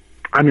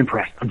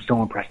impressed. I'm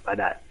so impressed by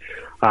that.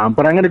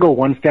 But I'm going to go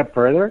one step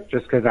further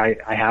just because I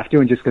have to,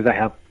 and just because I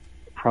have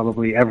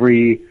probably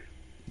every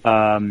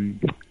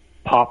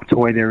pop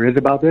toy there is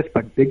about this.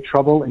 But Big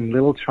Trouble in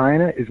Little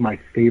China is my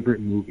favorite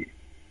movie.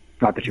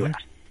 Not that you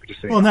asked.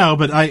 Well, no,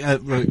 but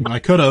I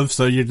could have,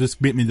 so you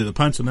just beat me to the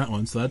punch on that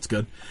one, so that's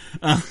good.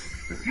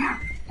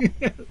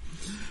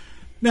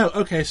 No,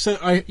 okay.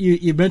 So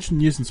you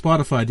mentioned using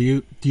Spotify. Do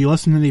you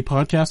listen to any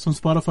podcasts on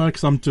Spotify?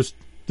 Because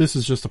this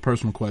is just a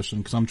personal question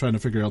because I'm trying to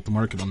figure out the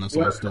market on this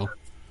one still.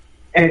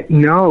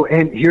 No,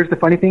 and here's the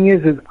funny thing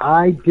is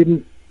I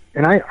didn't,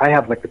 and I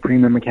have like the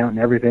premium account and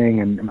everything,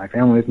 and my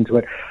family listens to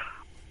it.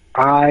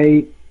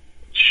 I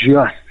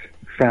just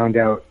found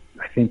out,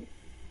 I think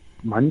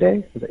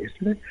Monday, was that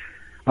yesterday,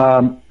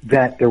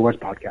 that there was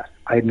podcasts.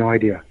 I had no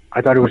idea.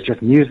 I thought it was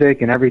just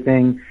music and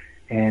everything.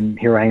 And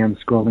here I am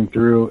scrolling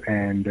through,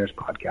 and there's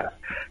podcasts.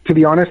 To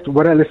be honest,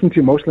 what I listen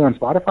to mostly on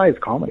Spotify is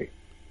comedy.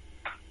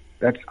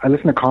 I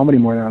listen to comedy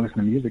more than I listen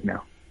to music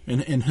now.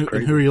 And who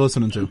are you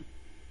listening to?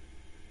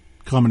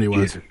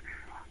 Comedy-wise? Jesus.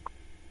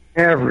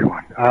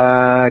 Everyone.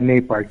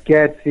 Nate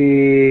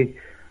Bargatze,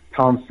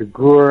 Tom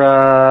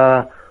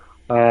Segura,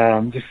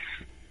 oh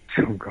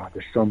God,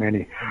 there's so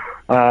many.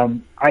 I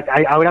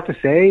would have to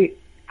say,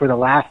 for the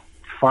last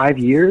 5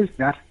 years,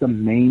 that's the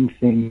main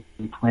thing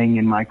playing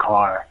in my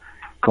car.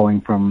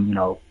 Going from,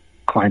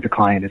 client to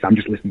client is I'm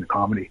just listening to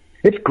comedy.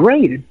 It's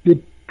great.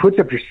 It puts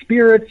up your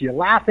spirits. You're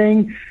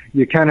laughing.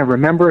 You kind of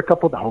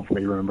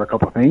hopefully you remember a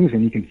couple of things,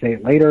 and you can say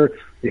it later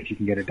if you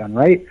can get it done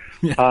right.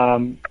 Yeah.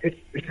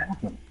 It's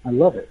awesome. I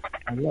love it.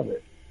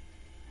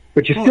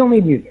 But you still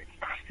need music.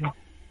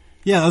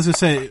 Yeah, I was going to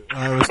say,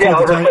 I was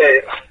told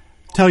to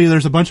tell you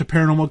there's a bunch of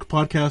paranormal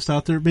podcasts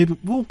out there. Maybe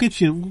we'll get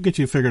you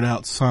figured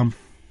out some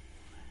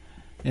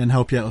and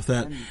help you out with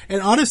that.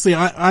 And honestly,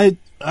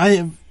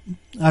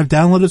 I've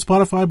downloaded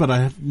Spotify, but I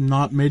have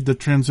not made the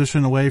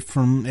transition away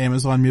from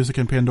Amazon Music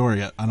and Pandora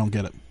yet. I don't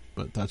get it,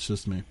 but that's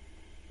just me.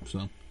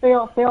 So they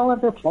all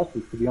have their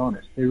pluses, to be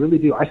honest. They really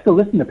do. I still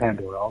listen to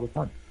Pandora all the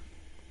time.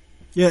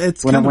 Yeah,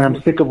 it's when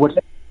I'm sick of what.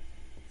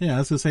 Yeah, I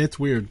was gonna say it's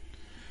weird,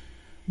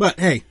 but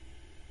hey,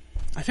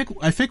 I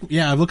think.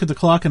 Yeah, I look at the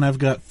clock and I've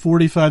got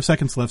 45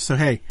 seconds left. So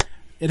hey,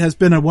 it has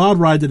been a wild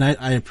ride tonight.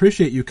 I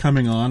appreciate you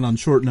coming on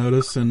short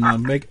notice and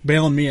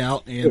bailing me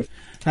out and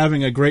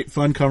having a great,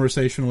 fun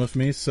conversation with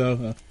me.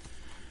 So,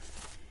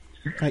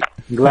 I'm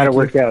glad it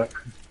worked out.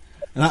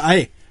 And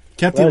I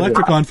kept the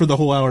electric on for the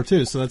whole hour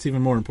too, so that's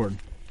even more important.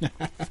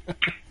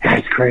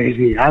 That's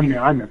crazy.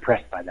 I'm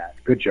impressed by that.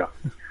 Good job.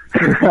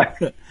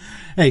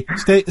 Hey,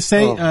 stay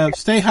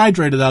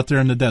hydrated out there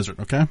in the desert,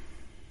 okay?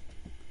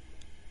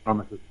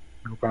 Promises.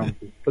 No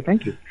promises. But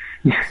thank you.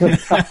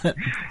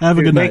 Have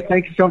a good night.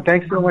 Thanks so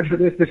much for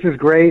this. This is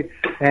great.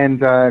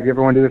 And if you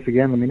ever want to do this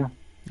again, let me know.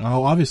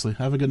 Oh, obviously.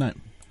 Have a good night.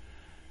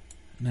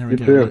 There we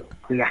go. Too.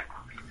 Yeah.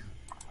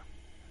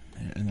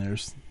 And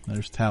there's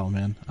Tal,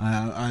 man.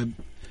 I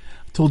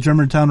told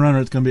Germantown Runner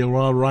it's going to be a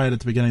wild ride at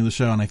the beginning of the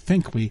show, and I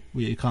think we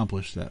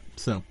accomplished that.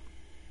 So,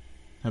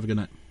 have a good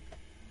night.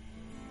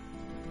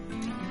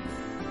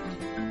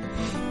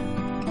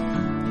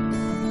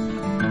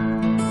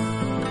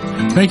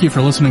 Thank you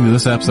for listening to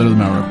this episode of the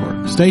Mail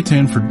Report. Stay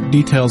tuned for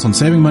details on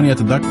saving money at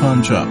the Duck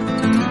Pond Shop.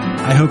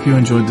 I hope you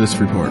enjoyed this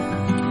report.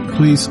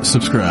 Please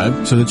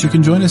subscribe so that you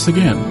can join us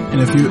again.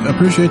 And if you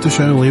appreciate the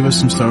show, leave us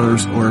some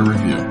stars or a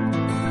review.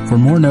 For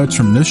more notes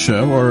from this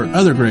show or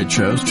other great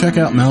shows, check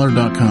out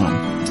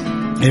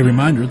Mallard.com. A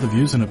reminder, the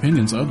views and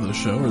opinions of this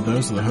show are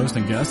those of the host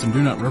and guest and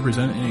do not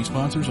represent any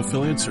sponsors,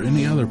 affiliates, or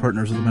any other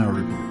partners of the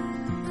Mallard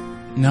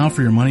Report. Now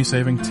for your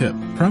money-saving tip.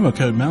 Promo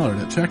code Mallard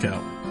at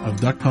checkout of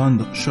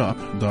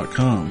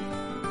duckpondshop.com.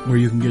 where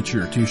you can get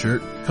your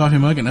t-shirt, coffee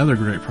mug, and other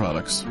great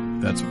products.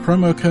 That's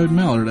promo code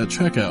Mallard at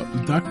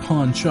checkout,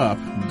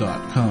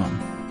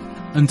 duckpondshop.com.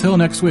 Until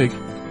next week,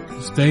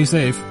 stay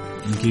safe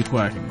and keep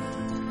quacking.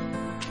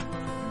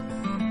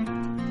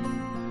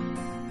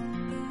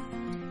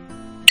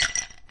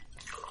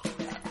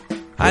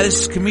 Hi,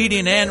 this is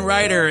comedian and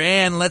writer,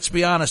 and let's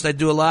be honest, I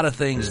do a lot of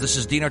things. This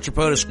is Dino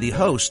Tripodis, the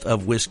host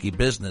of Whiskey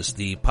Business,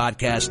 the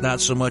podcast not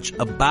so much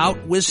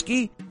about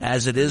whiskey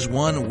as it is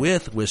one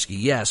with whiskey.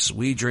 Yes,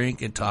 we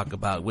drink and talk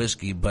about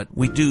whiskey, but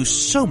we do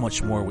so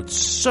much more with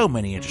so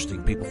many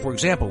interesting people. For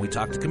example, we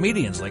talk to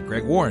comedians like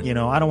Greg Warren. You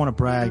know, I don't want to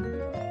brag,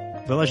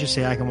 but let's just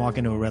say I can walk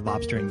into a Red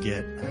Lobster and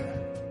get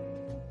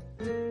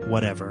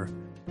whatever.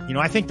 You know,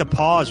 I think the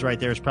pause right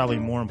there is probably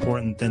more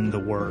important than the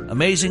word.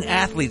 Amazing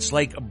athletes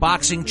like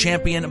boxing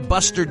champion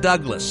Buster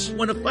Douglas.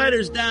 When a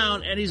fighter's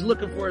down and he's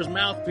looking for his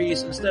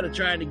mouthpiece instead of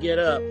trying to get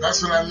up.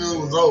 That's when I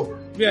knew it was over.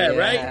 Yeah,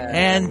 right?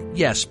 And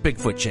yes,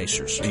 Bigfoot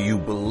chasers. Do you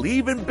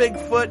believe in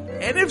Bigfoot?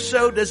 And if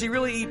so, does he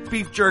really eat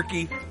beef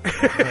jerky?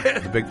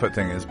 The Bigfoot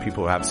thing is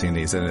people have seen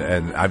these,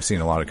 and I've seen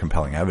a lot of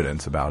compelling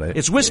evidence about it.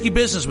 It's Whiskey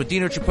Business with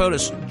Dino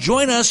Tripodis.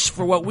 Join us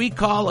for what we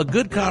call a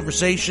good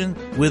conversation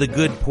with a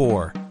good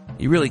pour.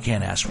 You really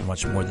can't ask for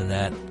much more than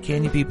that,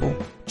 can you, people?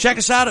 Check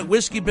us out at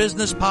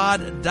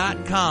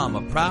whiskeybusinesspod.com,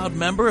 a proud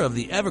member of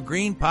the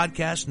Evergreen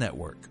Podcast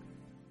Network.